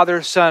the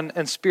Father, Son,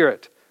 and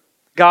Spirit.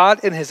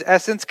 God in his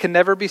essence can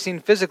never be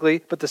seen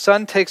physically, but the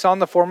Son takes on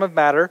the form of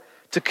matter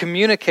to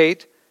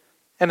communicate,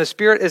 and the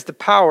Spirit is the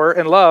power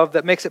and love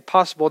that makes it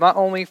possible not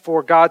only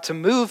for God to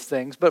move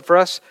things, but for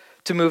us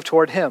to move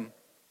toward him.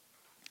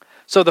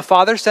 So the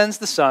Father sends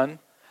the Son,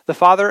 the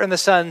Father and the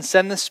Son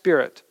send the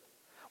Spirit.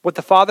 What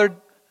the Father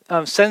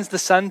sends the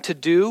Son to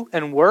do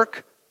and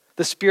work,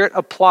 the Spirit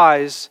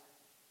applies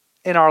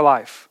in our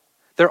life.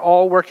 They're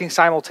all working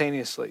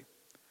simultaneously.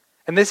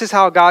 And this is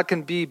how God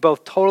can be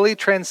both totally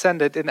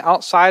transcendent and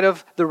outside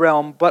of the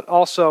realm, but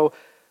also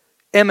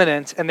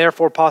immanent and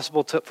therefore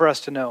possible for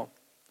us to know.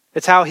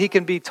 It's how he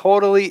can be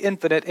totally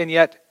infinite and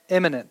yet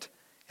immanent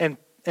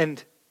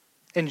and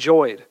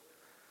enjoyed.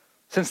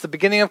 Since the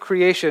beginning of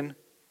creation,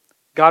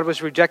 God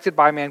was rejected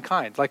by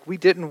mankind. Like we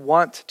didn't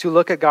want to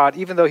look at God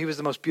even though he was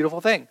the most beautiful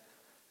thing.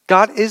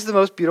 God is the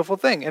most beautiful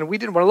thing and we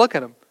didn't want to look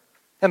at him.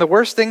 And the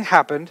worst thing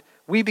happened,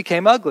 we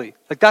became ugly.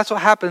 Like that's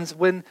what happens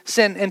when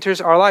sin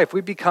enters our life.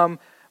 We become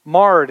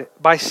marred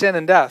by sin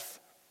and death.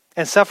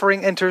 And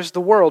suffering enters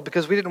the world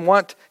because we didn't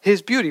want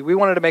his beauty. We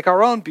wanted to make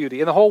our own beauty.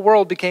 And the whole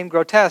world became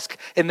grotesque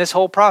in this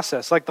whole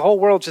process. Like the whole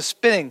world just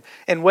spinning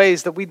in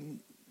ways that we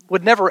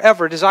would never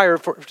ever desire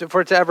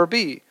for it to ever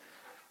be.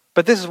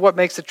 But this is what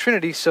makes the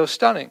Trinity so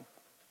stunning.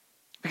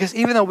 Because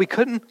even though we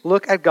couldn't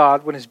look at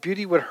God when his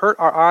beauty would hurt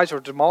our eyes or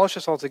demolish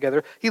us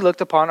altogether, he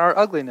looked upon our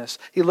ugliness.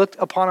 He looked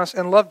upon us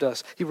and loved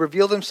us. He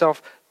revealed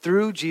himself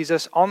through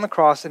Jesus on the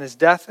cross in his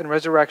death and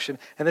resurrection.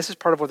 And this is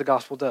part of what the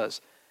gospel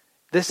does.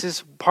 This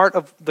is part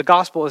of the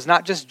gospel is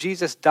not just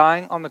Jesus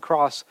dying on the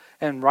cross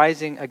and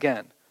rising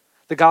again.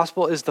 The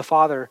gospel is the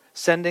Father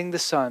sending the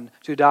Son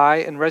to die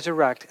and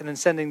resurrect and then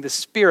sending the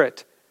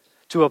Spirit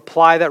to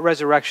apply that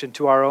resurrection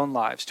to our own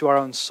lives, to our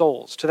own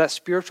souls, to that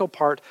spiritual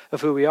part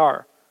of who we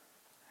are.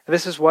 And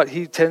this is what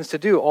he tends to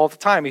do all the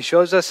time. He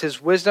shows us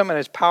his wisdom and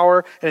his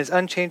power and his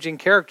unchanging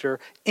character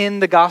in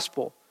the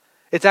gospel.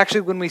 It's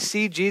actually when we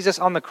see Jesus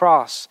on the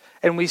cross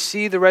and we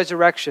see the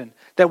resurrection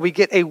that we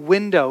get a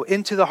window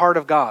into the heart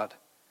of God.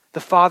 The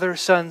Father,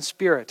 Son,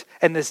 Spirit,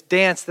 and this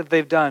dance that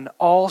they've done,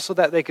 all so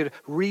that they could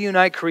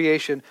reunite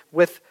creation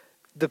with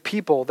the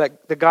people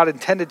that God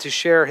intended to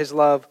share his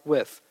love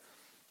with.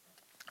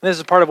 And this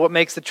is part of what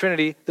makes the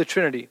Trinity the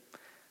Trinity.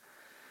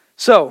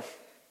 So,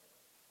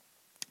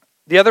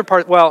 the other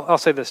part, well, I'll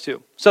say this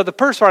too. So the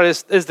first part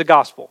is the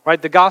gospel, right?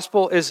 The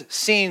gospel is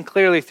seen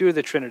clearly through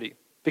the Trinity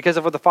because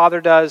of what the Father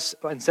does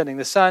in sending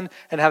the Son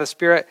and how the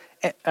Spirit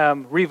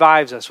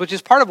revives us, which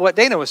is part of what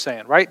Dana was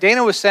saying, right?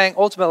 Dana was saying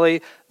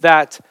ultimately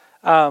that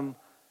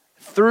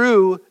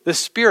through the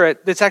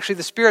Spirit, it's actually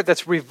the Spirit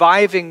that's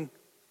reviving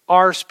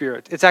our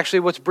spirit. It's actually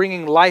what's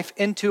bringing life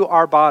into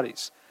our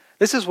bodies.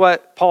 This is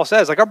what Paul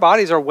says, like our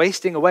bodies are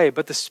wasting away,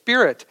 but the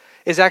Spirit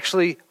is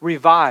actually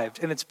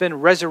revived and it's been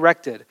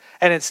resurrected.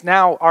 And it's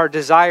now our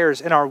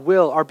desires and our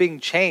will are being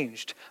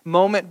changed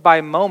moment by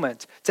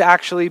moment to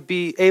actually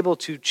be able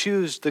to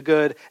choose the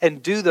good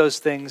and do those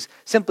things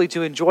simply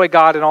to enjoy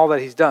God and all that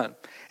he's done.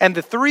 And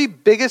the three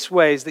biggest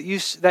ways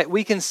that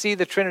we can see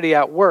the Trinity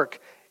at work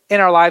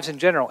in our lives in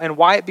general and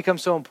why it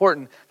becomes so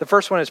important, the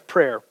first one is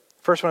prayer.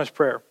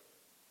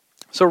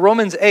 So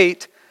Romans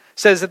 8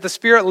 says that the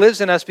Spirit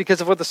lives in us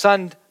because of what the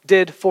Son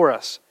did for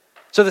us.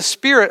 So the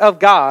Spirit of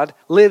God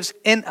lives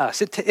in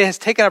us. It has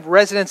taken up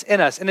residence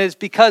in us. And it is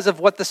because of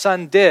what the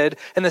Son did.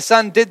 And the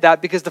Son did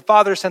that because the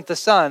Father sent the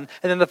Son.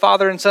 And then the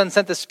Father and Son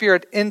sent the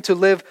Spirit in to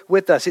live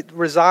with us. It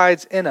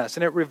resides in us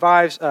and it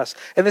revives us.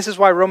 And this is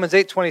why Romans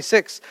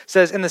 8:26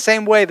 says, in the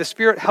same way, the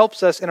Spirit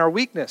helps us in our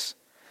weakness.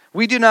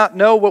 We do not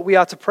know what we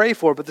ought to pray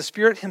for, but the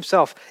Spirit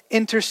himself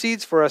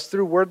intercedes for us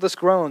through wordless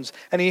groans.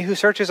 And he who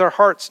searches our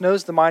hearts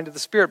knows the mind of the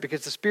Spirit,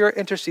 because the Spirit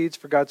intercedes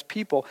for God's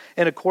people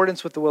in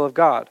accordance with the will of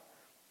God.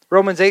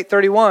 Romans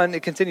 8:31,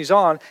 it continues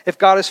on, if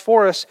God is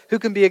for us, who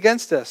can be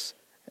against us?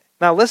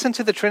 Now listen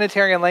to the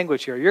Trinitarian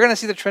language here. You're going to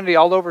see the Trinity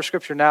all over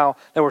Scripture now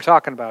that we're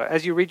talking about it.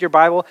 As you read your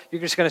Bible,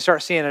 you're just going to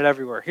start seeing it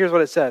everywhere. Here's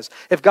what it says.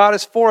 If God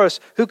is for us,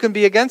 who can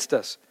be against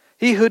us?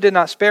 He who did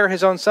not spare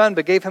his own Son,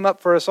 but gave him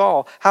up for us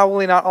all, how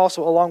will he not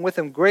also along with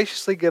him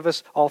graciously give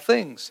us all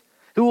things?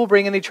 Who will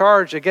bring any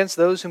charge against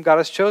those whom God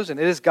has chosen?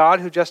 It is God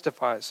who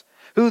justifies.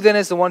 Who then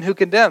is the one who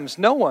condemns?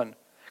 No one.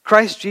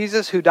 Christ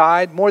Jesus, who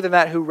died, more than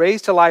that, who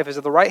raised to life, is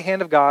at the right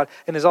hand of God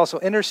and is also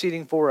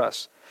interceding for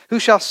us. Who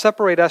shall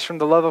separate us from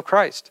the love of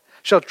Christ?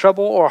 Shall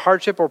trouble or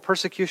hardship or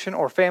persecution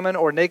or famine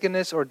or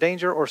nakedness or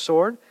danger or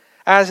sword?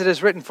 As it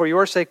is written, for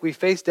your sake we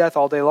face death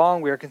all day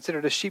long. We are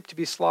considered as sheep to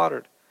be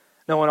slaughtered.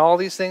 No, in all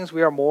these things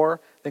we are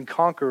more than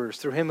conquerors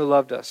through him who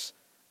loved us.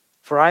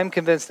 For I am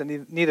convinced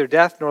that neither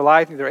death, nor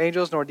life, neither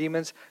angels, nor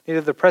demons,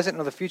 neither the present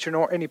nor the future,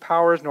 nor any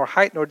powers, nor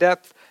height, nor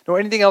depth, nor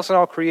anything else in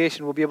all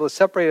creation will be able to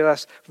separate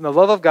us from the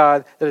love of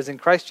God that is in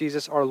Christ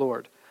Jesus our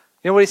Lord.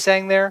 You know what he's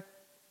saying there?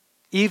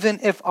 Even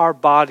if our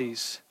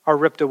bodies are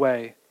ripped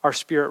away, our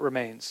spirit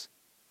remains.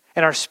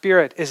 And our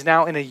spirit is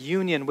now in a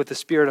union with the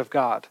Spirit of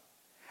God.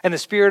 And the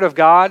Spirit of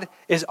God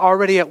is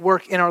already at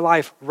work in our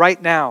life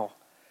right now.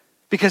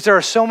 Because there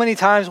are so many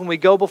times when we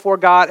go before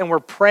God and we're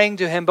praying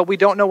to him, but we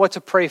don't know what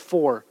to pray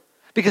for.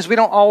 Because we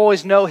don't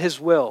always know his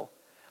will.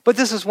 But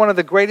this is one of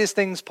the greatest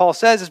things Paul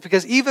says, is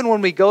because even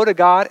when we go to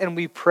God and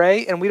we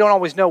pray and we don't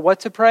always know what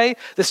to pray,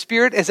 the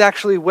Spirit is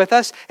actually with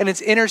us and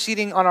it's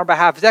interceding on our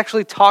behalf. It's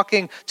actually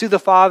talking to the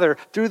Father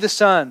through the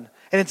Son.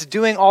 And it's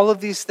doing all of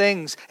these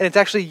things. And it's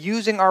actually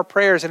using our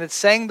prayers. And it's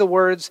saying the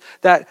words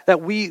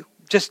that we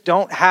just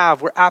don't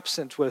have, we're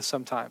absent with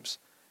sometimes.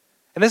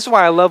 And this is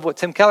why I love what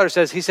Tim Keller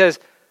says. He says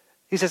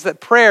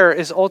that prayer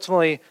is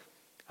ultimately,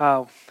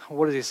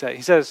 what does he say?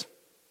 He says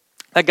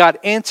that God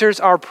answers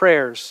our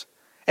prayers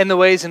in the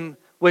ways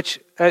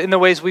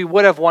we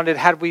would have wanted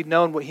had we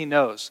known what he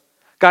knows.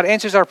 God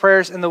answers our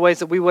prayers in the ways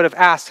that we would have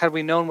asked had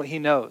we known what he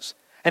knows.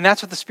 And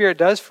that's what the Spirit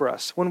does for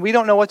us. When we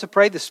don't know what to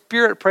pray, the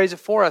Spirit prays it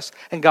for us,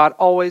 and God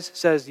always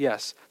says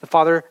yes. The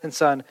Father and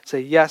Son say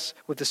yes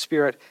with the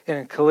Spirit in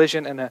a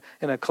collision and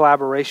in a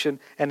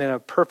collaboration and in a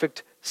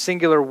perfect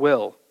singular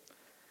will.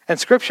 And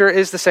Scripture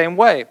is the same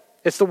way.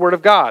 It's the Word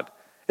of God.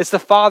 It's the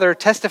Father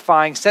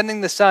testifying,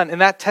 sending the Son,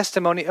 and that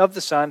testimony of the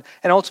Son,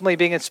 and ultimately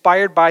being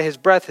inspired by his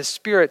breath, his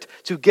Spirit,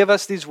 to give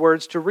us these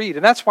words to read.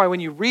 And that's why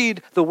when you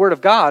read the Word of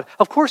God,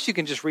 of course you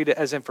can just read it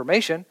as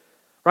information,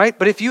 right?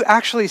 But if you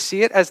actually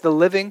see it as the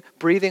living,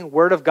 breathing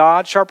Word of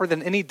God, sharper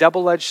than any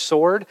double-edged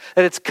sword,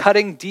 that it's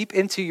cutting deep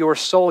into your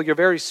soul, your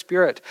very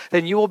spirit,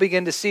 then you will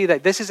begin to see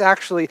that this is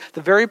actually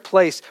the very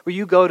place where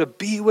you go to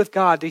be with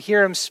God, to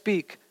hear him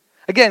speak.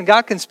 Again,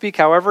 God can speak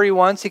however he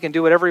wants. He can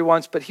do whatever he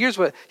wants. But here's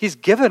what he's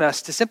given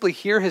us, to simply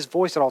hear his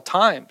voice at all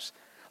times.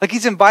 Like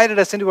he's invited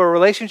us into a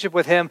relationship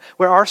with him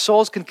where our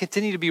souls can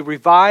continue to be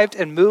revived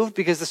and moved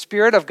because the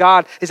Spirit of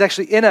God is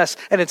actually in us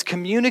and it's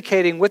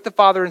communicating with the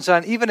Father and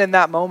Son even in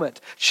that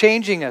moment,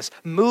 changing us,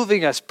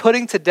 moving us,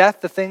 putting to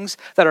death the things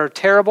that are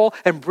terrible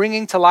and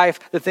bringing to life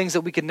the things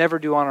that we could never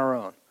do on our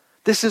own.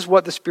 This is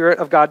what the Spirit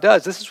of God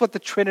does. This is what the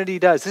Trinity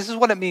does. This is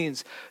what it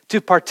means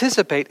to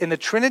participate in the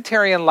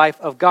Trinitarian life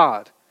of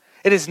God.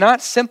 It is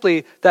not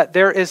simply that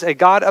there is a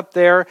God up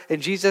there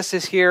and Jesus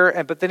is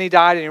here, but then he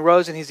died and he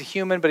rose and he's a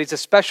human, but he's a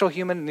special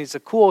human and he's a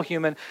cool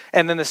human.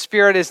 And then the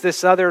Spirit is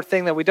this other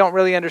thing that we don't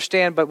really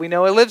understand, but we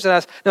know it lives in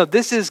us. No,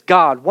 this is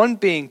God, one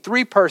being,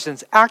 three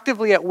persons,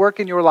 actively at work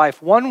in your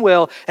life, one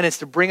will, and it's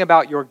to bring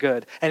about your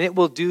good. And it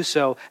will do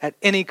so at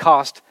any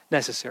cost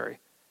necessary.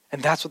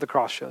 And that's what the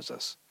cross shows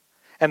us.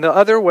 And the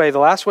other way, the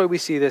last way we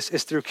see this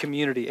is through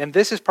community. And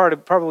this is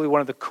probably one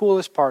of the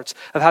coolest parts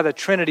of how the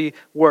Trinity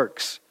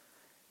works.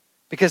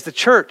 Because the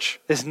church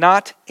is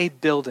not a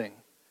building.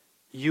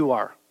 You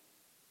are.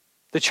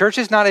 The church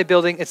is not a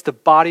building. It's the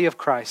body of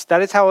Christ.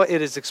 That is how it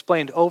is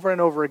explained over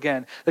and over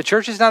again. The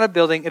church is not a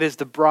building. It is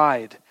the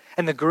bride.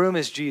 And the groom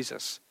is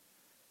Jesus.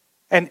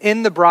 And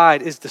in the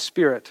bride is the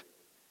Spirit.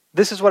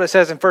 This is what it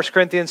says in 1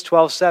 Corinthians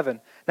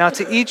 12:7. Now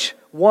to each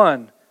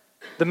one,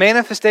 the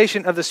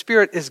manifestation of the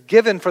Spirit is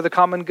given for the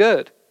common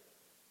good.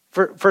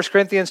 For 1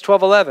 Corinthians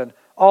 12:11.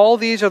 All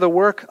these are the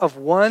work of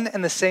one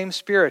and the same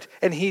Spirit,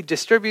 and he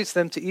distributes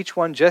them to each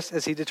one just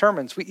as he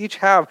determines. We each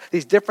have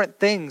these different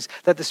things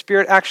that the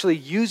Spirit actually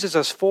uses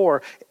us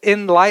for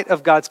in light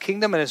of God's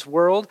kingdom and his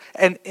world,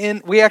 and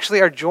we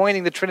actually are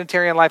joining the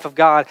Trinitarian life of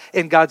God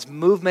in God's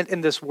movement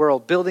in this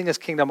world, building his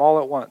kingdom all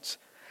at once.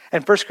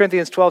 And 1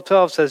 Corinthians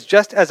 12:12 says,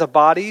 just as a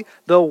body,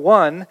 though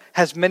one,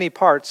 has many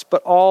parts,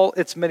 but all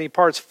its many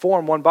parts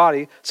form one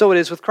body, so it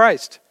is with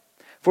Christ.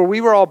 For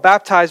we were all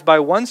baptized by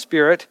one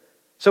Spirit,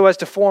 so as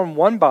to form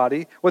one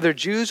body, whether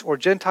Jews or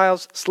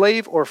Gentiles,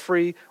 slave or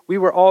free, we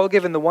were all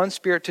given the one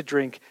Spirit to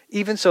drink.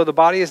 Even so, the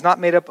body is not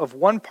made up of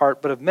one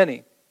part, but of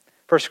many.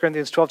 1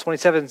 Corinthians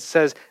 12:27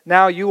 says,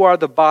 now you are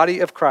the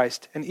body of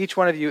Christ, and each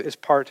one of you is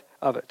part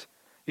of it.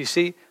 You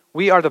see,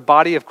 we are the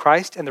body of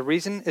Christ, and the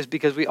reason is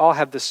because we all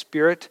have the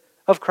Spirit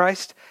of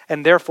Christ,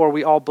 and therefore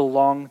we all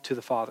belong to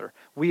the Father.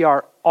 We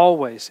are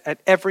always, at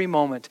every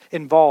moment,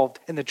 involved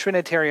in the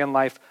Trinitarian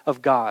life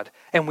of God.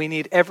 And we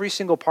need every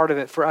single part of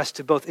it for us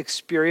to both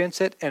experience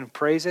it and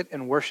praise it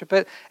and worship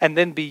it, and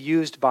then be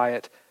used by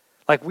it.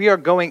 Like we are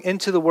going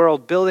into the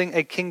world, building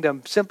a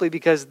kingdom simply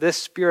because this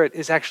Spirit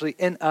is actually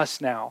in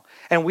us now.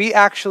 And we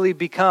actually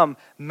become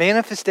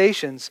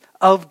manifestations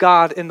of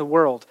God in the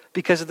world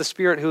because of the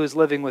Spirit who is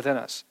living within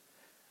us.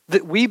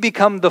 that we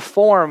become the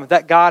form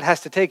that God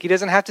has to take. He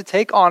doesn't have to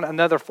take on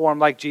another form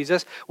like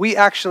Jesus.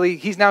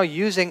 He's now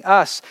using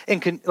us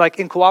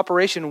in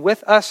cooperation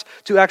with us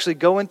to actually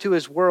go into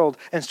his world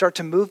and start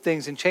to move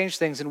things and change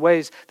things in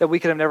ways that we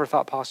could have never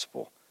thought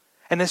possible.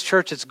 And this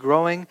church, it's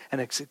growing and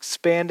it's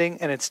expanding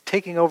and it's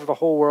taking over the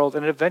whole world.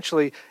 And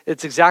eventually,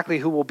 it's exactly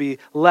who will be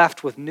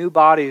left with new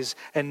bodies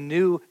and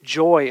new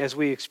joy as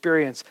we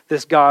experience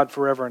this God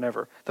forever and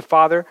ever. The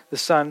Father, the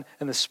Son,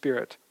 and the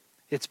Spirit.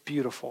 It's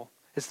beautiful.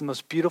 It's the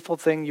most beautiful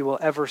thing you will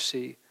ever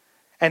see.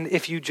 And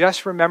if you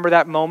just remember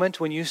that moment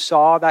when you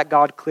saw that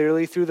God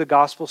clearly through the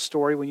gospel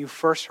story, when you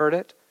first heard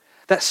it,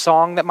 that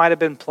song that might have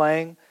been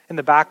playing in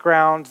the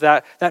background,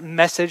 that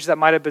message that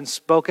might have been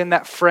spoken,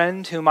 that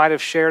friend who might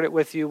have shared it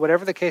with you,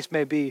 whatever the case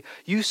may be,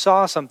 you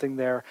saw something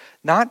there,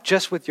 not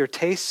just with your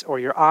tastes or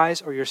your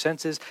eyes or your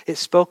senses, it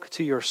spoke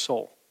to your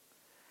soul.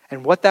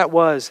 And what that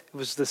was, it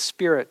was the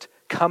Spirit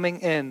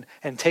coming in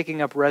and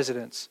taking up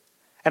residence.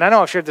 And I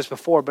know I've shared this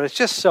before, but it's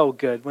just so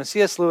good when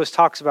C.S. Lewis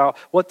talks about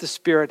what the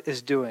Spirit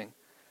is doing.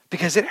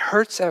 Because it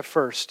hurts at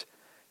first.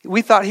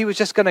 We thought he was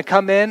just going to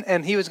come in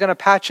and he was going to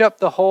patch up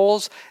the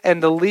holes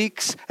and the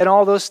leaks and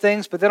all those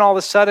things. But then all of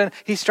a sudden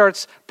he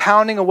starts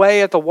pounding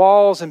away at the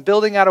walls and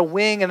building out a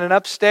wing and an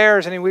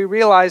upstairs. And we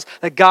realize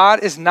that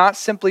God is not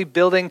simply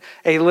building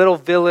a little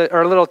village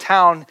or a little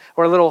town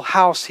or a little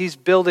house. He's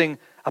building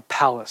a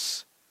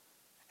palace.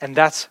 And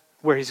that's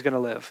where he's going to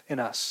live, in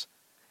us.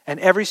 And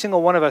every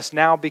single one of us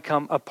now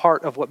become a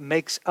part of what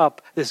makes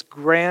up this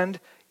grand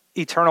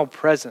eternal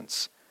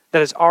presence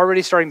that is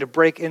already starting to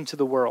break into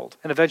the world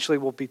and eventually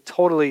will be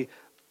totally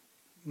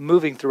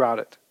moving throughout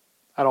it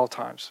at all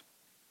times.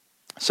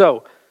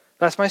 So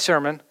that's my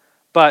sermon,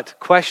 but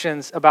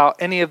questions about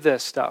any of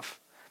this stuff,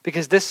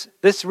 because this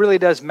really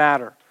does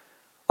matter.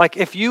 Like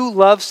if you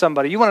love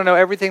somebody, you want to know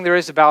everything there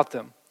is about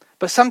them,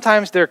 but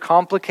sometimes they're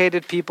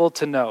complicated people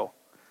to know.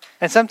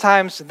 And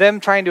sometimes them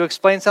trying to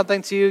explain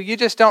something to you, you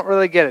just don't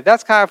really get it.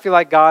 That's kind of feel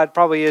like God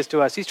probably is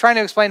to us. He's trying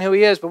to explain who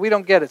he is, but we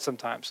don't get it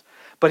sometimes.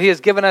 But he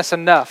has given us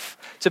enough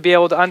to be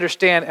able to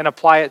understand and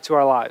apply it to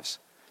our lives.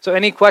 So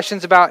any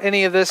questions about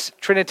any of this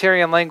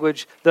Trinitarian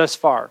language thus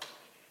far?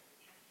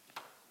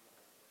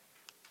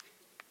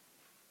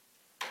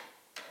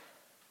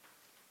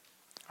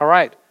 All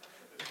right.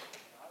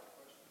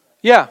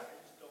 Yeah.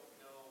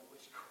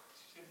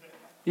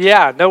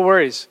 Yeah, no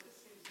worries.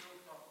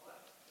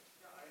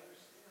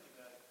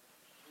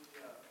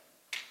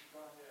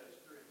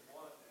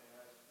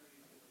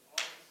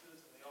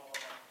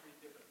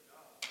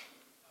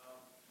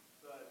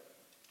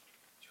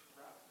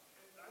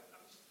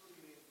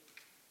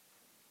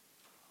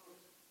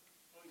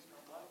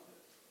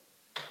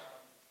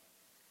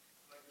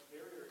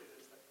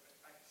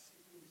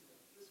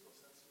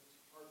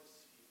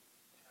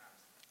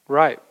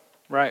 Right.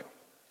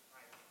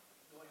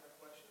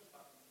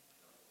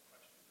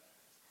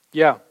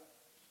 Yeah,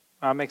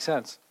 makes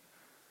sense.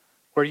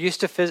 We're used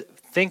to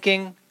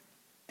thinking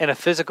in a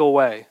physical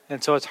way,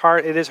 and so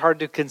it is hard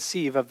to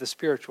conceive of the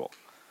spiritual.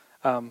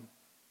 And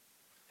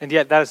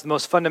yet that is the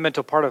most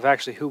fundamental part of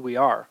actually who we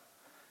are,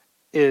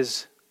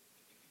 is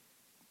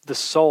the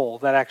soul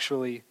that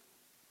actually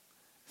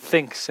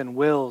thinks and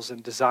wills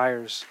and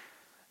desires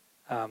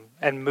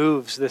and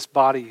moves this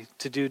body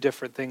to do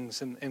different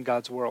things in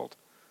God's world.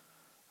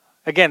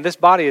 Again, this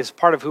body is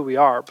part of who we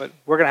are, but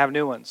we're going to have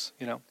new ones,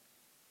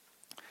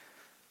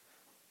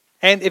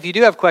 And if you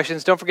do have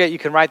questions, don't forget you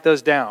can write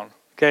those down.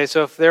 Okay,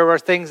 so if there were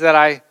things that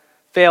I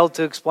failed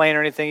to explain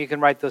or anything, you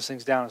can write those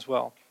things down as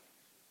well.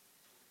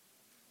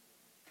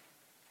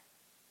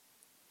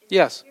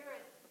 Yes? Is the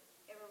Spirit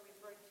ever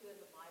referred to in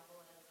the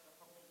Bible as the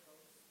Holy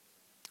Ghost?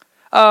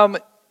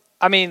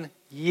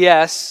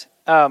 Yes.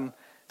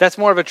 That's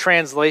more of a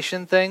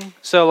translation thing.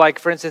 So, like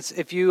for instance,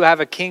 if you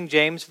have a King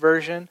James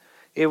version,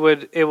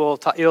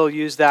 it'll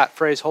use that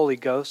phrase Holy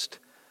Ghost.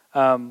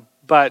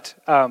 But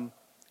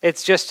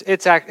it's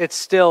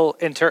still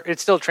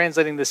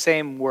translating the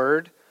same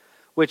word,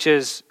 which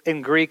is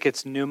in Greek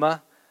it's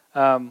pneuma,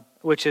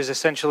 which is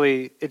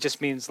essentially it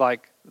just means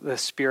like the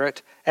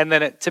Spirit, and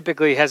then it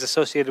typically has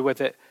associated with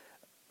it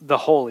the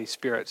Holy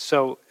Spirit.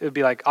 So it would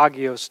be like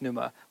agios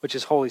pneuma, which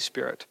is Holy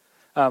Spirit.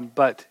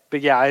 But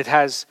yeah, it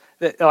has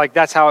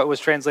that's how it was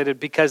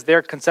translated, because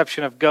their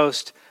conception of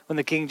ghost when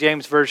the King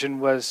James version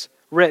was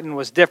written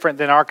was different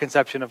than our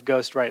conception of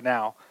ghost right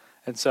now,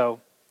 and so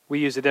we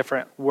use a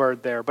different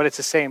word there, but it's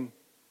the same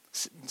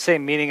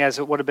meaning as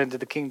it would have been to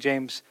the King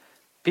James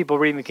people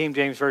reading the King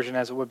James version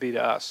as it would be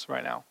to us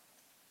right now.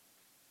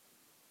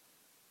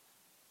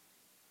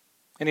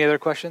 Any other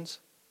questions?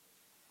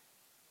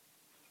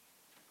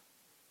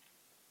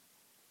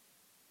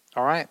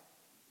 All right.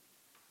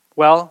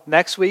 Well,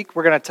 next week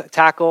we're going to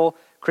tackle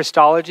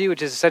Christology,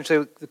 which is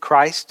essentially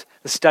Christ,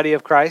 the study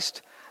of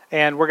Christ,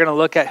 and we're going to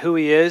look at who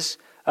he is,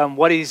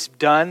 what he's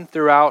done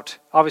throughout,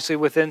 obviously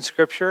within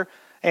Scripture,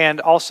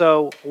 and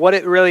also what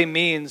it really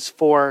means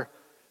for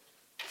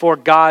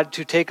God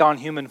to take on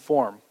human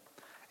form,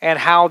 and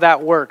how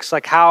that works,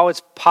 like how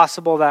it's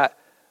possible that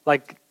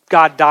like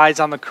God dies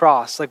on the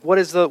cross. Like what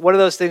do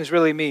those things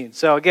really mean?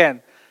 So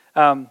again,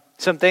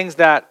 some things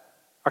that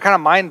are kind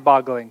of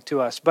mind-boggling to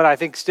us, but I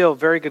think still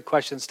very good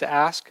questions to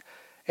ask.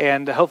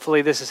 And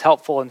hopefully this is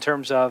helpful in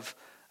terms of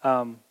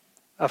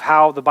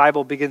how the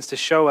Bible begins to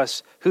show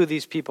us who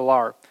these people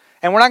are.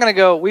 And we're not going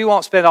to we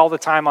won't spend all the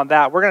time on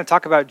that. We're going to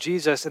talk about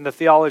Jesus and the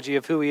theology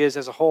of who he is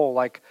as a whole.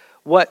 Like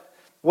what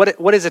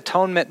his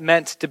atonement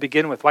meant to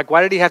begin with. Like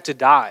why did he have to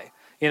die?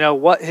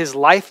 What his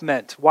life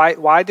meant.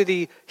 Why did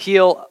he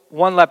heal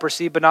one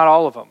leprosy but not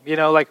all of them?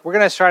 We're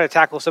going to try to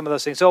tackle some of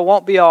those things. So it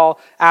won't be all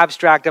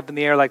abstract up in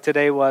the air like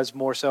today was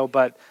more so,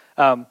 but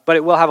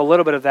it will have a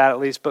little bit of that at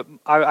least. But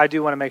I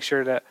do want to make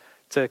sure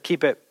to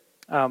keep it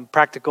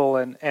practical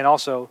and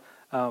also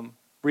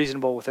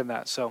reasonable within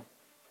that. So,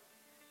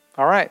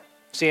 all right.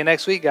 See you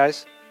next week,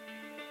 guys.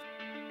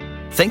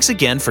 Thanks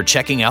again for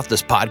checking out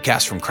this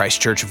podcast from Christ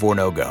Church of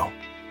Oronogo.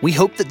 We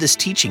hope that this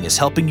teaching is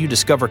helping you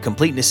discover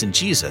completeness in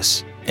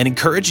Jesus and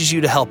encourages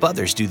you to help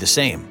others do the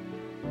same.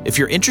 If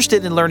you're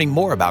interested in learning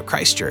more about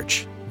Christ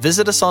Church,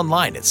 visit us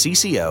online at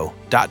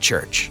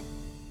cco.church.